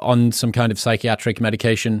on some kind of psychiatric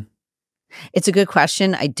medication? It's a good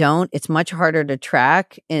question. I don't. It's much harder to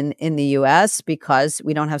track in the US because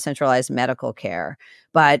we don't have centralized medical care.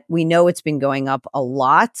 But we know it's been going up a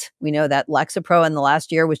lot. We know that Lexapro in the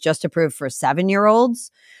last year was just approved for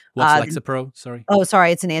 7-year-olds. What's Lexapro? Sorry. Oh,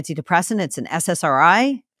 sorry. It's an antidepressant. It's an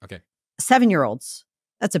SSRI. Okay. 7-year-olds.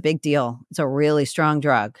 That's a big deal. It's a really strong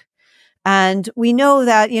drug. And we know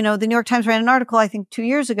that, the New York Times ran an article, I think 2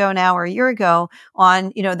 years ago now, or a year ago,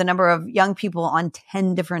 on, the number of young people on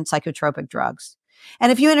 10 different psychotropic drugs.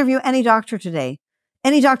 And if you interview any doctor today,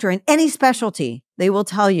 any doctor in any specialty, they will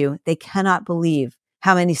tell you they cannot believe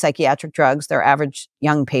how many psychiatric drugs their average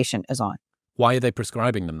young patient is on. Why are they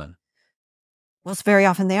prescribing them then? Well, it's very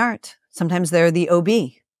often they aren't. Sometimes they're the OB.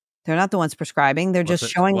 They're not the ones prescribing. They're just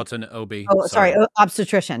showing. What's an OB? Oh, sorry,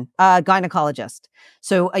 obstetrician, gynecologist.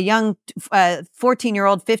 So a young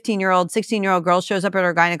 14-year-old, 15-year-old, 16-year-old girl shows up at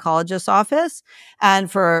her gynecologist's office,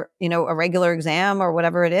 and for a regular exam or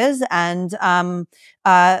whatever it is, and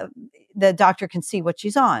the doctor can see what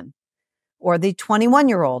she's on, or the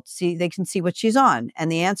 21-year-old they can see what she's on,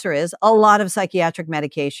 and the answer is a lot of psychiatric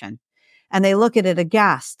medication. And they look at it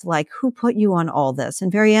aghast, like, who put you on all this?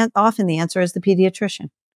 And very often the answer is the pediatrician.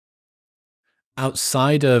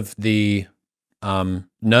 Outside of the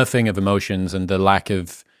nerfing of emotions and the lack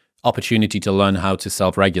of opportunity to learn how to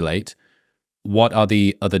self-regulate, what are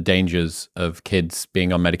the other dangers of kids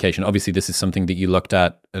being on medication? Obviously, this is something that you looked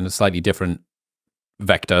at in a slightly different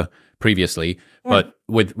vector previously, but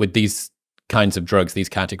with these kinds of drugs, these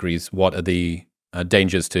categories, what are the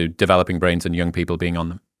dangers to developing brains and young people being on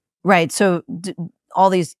them? Right. So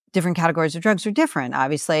all these different categories of drugs are different,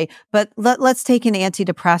 obviously, but let's take an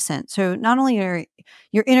antidepressant. So not only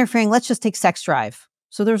you're interfering, let's just take sex drive.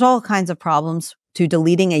 So there's all kinds of problems to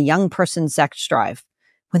deleting a young person's sex drive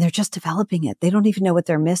when they're just developing it. They don't even know what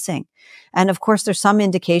they're missing. And of course, there's some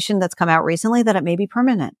indication that's come out recently that it may be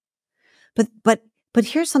permanent. But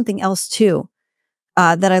here's something else too,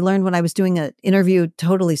 that I learned when I was doing an interview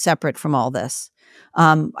totally separate from all this.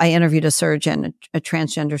 I interviewed a surgeon, a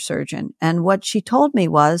transgender surgeon, and what she told me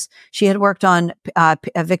was she had worked on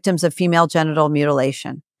victims of female genital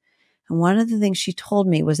mutilation. And one of the things she told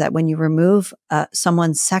me was that when you remove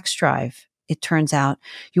someone's sex drive, it turns out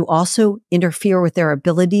you also interfere with their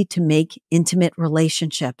ability to make intimate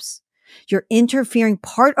relationships. You're interfering.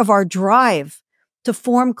 Part of our drive to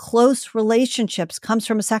form close relationships comes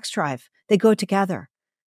from a sex drive. They go together.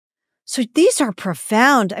 So these are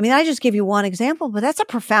profound. I mean, I just gave you one example, but that's a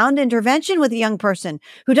profound intervention with a young person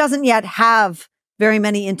who doesn't yet have very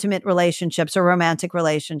many intimate relationships or romantic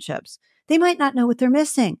relationships. They might not know what they're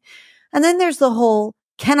missing. And then there's the whole,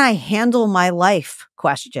 can I handle my life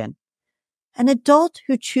question? An adult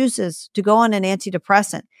who chooses to go on an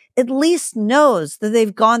antidepressant at least knows that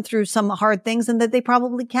they've gone through some hard things and that they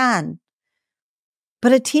probably can.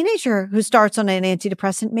 But a teenager who starts on an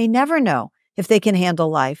antidepressant may never know if they can handle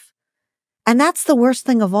life. And that's the worst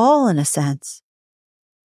thing of all, in a sense.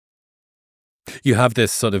 You have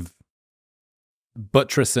this sort of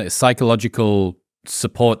buttress psychological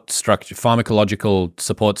support structure, pharmacological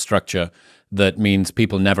support structure that means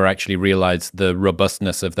people never actually realize the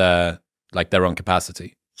robustness of their own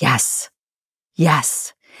capacity. Yes.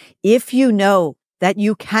 Yes. If you know that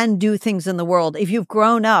you can do things in the world, if you've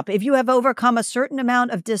grown up, if you have overcome a certain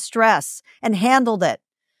amount of distress and handled it,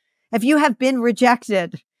 if you have been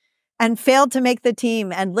rejected and failed to make the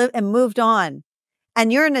team and moved on,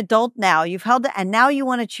 and you're an adult now, you've held it, and now you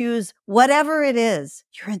want to choose whatever it is,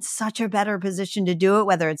 you're in such a better position to do it,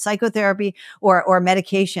 whether it's psychotherapy or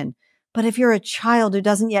medication. But if you're a child who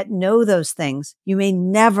doesn't yet know those things, you may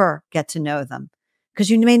never get to know them. because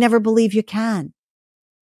you may never believe you can.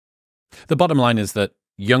 The bottom line is that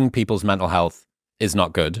young people's mental health is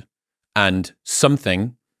not good, and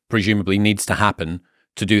something presumably needs to happen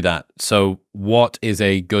to do that. So what is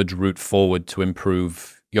a good route forward to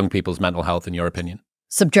improve young people's mental health, in your opinion?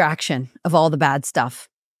 Subtraction of all the bad stuff.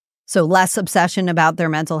 So less obsession about their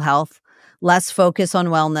mental health, less focus on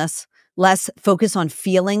wellness, less focus on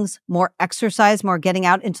feelings, more exercise, more getting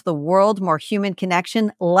out into the world, more human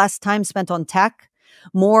connection, less time spent on tech,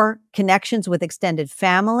 more connections with extended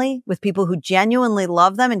family, with people who genuinely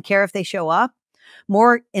love them and care if they show up,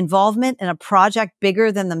 more involvement in a project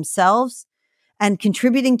bigger than themselves, and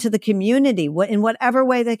contributing to the community in whatever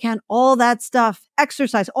way they can. All that stuff,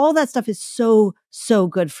 exercise, all that stuff is so, so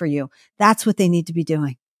good for you. That's what they need to be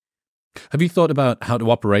doing. Have you thought about how to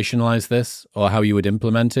operationalize this, or how you would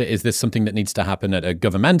implement it? Is this something that needs to happen at a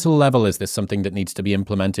governmental level? Is this something that needs to be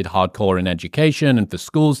implemented hardcore in education and for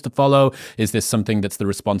schools to follow? Is this something that's the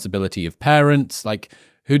responsibility of parents? Like,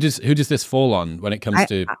 who does this fall on when it comes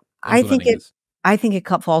to implementing this? I think it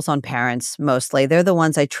falls on parents mostly. They're the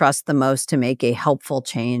ones I trust the most to make a helpful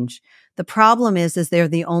change. The problem is they're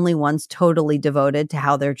the only ones totally devoted to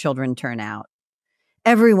how their children turn out.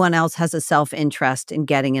 Everyone else has a self-interest in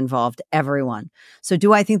getting involved, everyone. So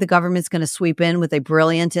do I think the government's going to sweep in with a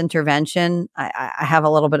brilliant intervention? I have a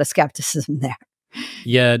little bit of skepticism there.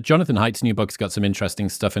 Yeah, Jonathan Haidt's new book's got some interesting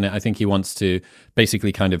stuff in it. I think he wants to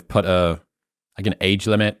basically kind of put an age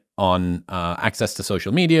limit on access to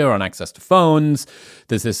social media or on access to phones.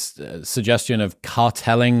 There's this suggestion of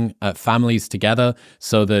cartelling families together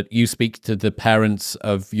so that you speak to the parents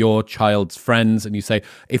of your child's friends and you say,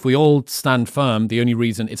 if we all stand firm, the only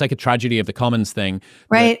reason, it's like a tragedy of the commons thing.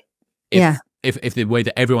 Right. If the way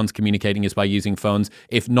that everyone's communicating is by using phones,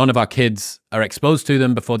 if none of our kids are exposed to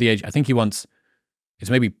them before the age, I think he wants,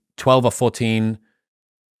 it's maybe 12 or 14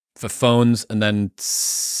 for phones and then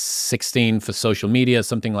 16 for social media,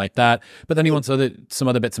 something like that. But then he wants some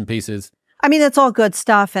other bits and pieces. I mean, that's all good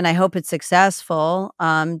stuff, and I hope it's successful.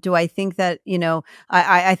 Do I think that,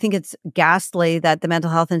 I think it's ghastly that the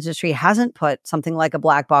mental health industry hasn't put something like a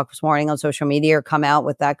black box warning on social media or come out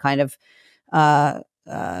with that kind of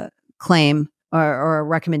claim or a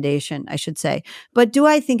recommendation, I should say. But do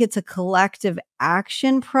I think it's a collective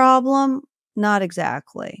action problem? Not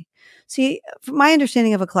exactly. See, my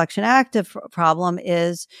understanding of a collection active problem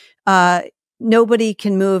is nobody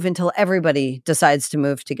can move until everybody decides to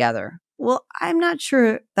move together. Well, I'm not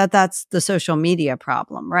sure that that's the social media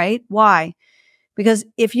problem, right? Why? Because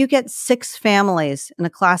if you get 6 families in a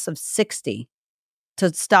class of 60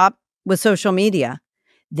 to stop with social media,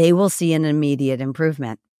 they will see an immediate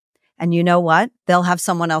improvement. And you know what? They'll have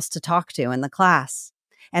someone else to talk to in the class,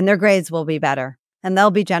 and their grades will be better, and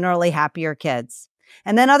they'll be generally happier kids.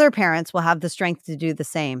 And then other parents will have the strength to do the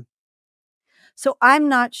same. So I'm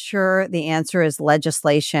not sure the answer is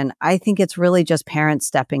legislation. I think it's really just parents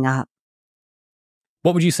stepping up.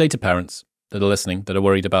 What would you say to parents that are listening, that are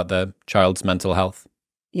worried about their child's mental health?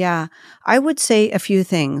 Yeah, I would say a few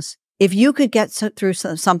things. If you could get through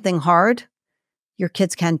something hard, your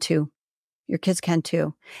kids can too. Your kids can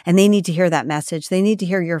too. And they need to hear that message. They need to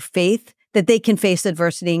hear your faith that they can face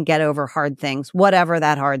adversity and get over hard things, whatever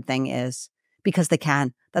that hard thing is. Because they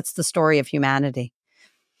can. That's the story of humanity.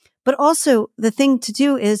 But also the thing to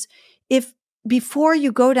do is, if before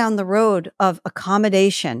you go down the road of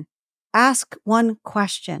accommodation, ask one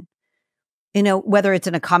question, whether it's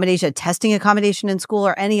an accommodation, a testing accommodation in school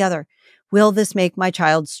or any other, will this make my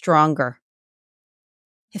child stronger?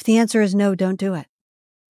 If the answer is no, don't do it.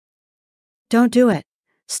 Don't do it.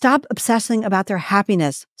 Stop obsessing about their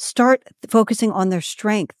happiness. Start focusing on their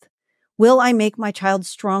strength. Will I make my child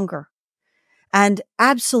stronger? And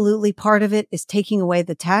absolutely part of it is taking away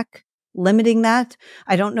the tech, limiting that.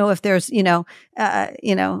 I don't know if there's, a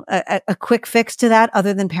quick fix to that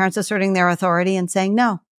other than parents asserting their authority and saying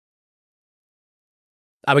no.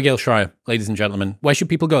 Abigail Shrier, ladies and gentlemen, where should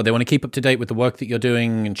people go? They want to keep up to date with the work that you're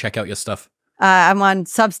doing and check out your stuff. I'm on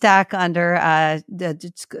Substack under,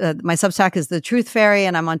 my Substack is The Truth Fairy,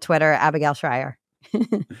 and I'm on Twitter, Abigail Shrier.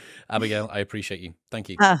 Abigail, I appreciate you. Thank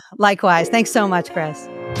you. Likewise. Thanks so much, Chris.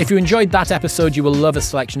 If you enjoyed that episode, you will love a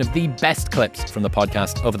selection of the best clips from the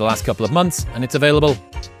podcast over the last couple of months, and it's available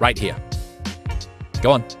right here.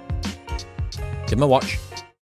 Go on. Give them a watch.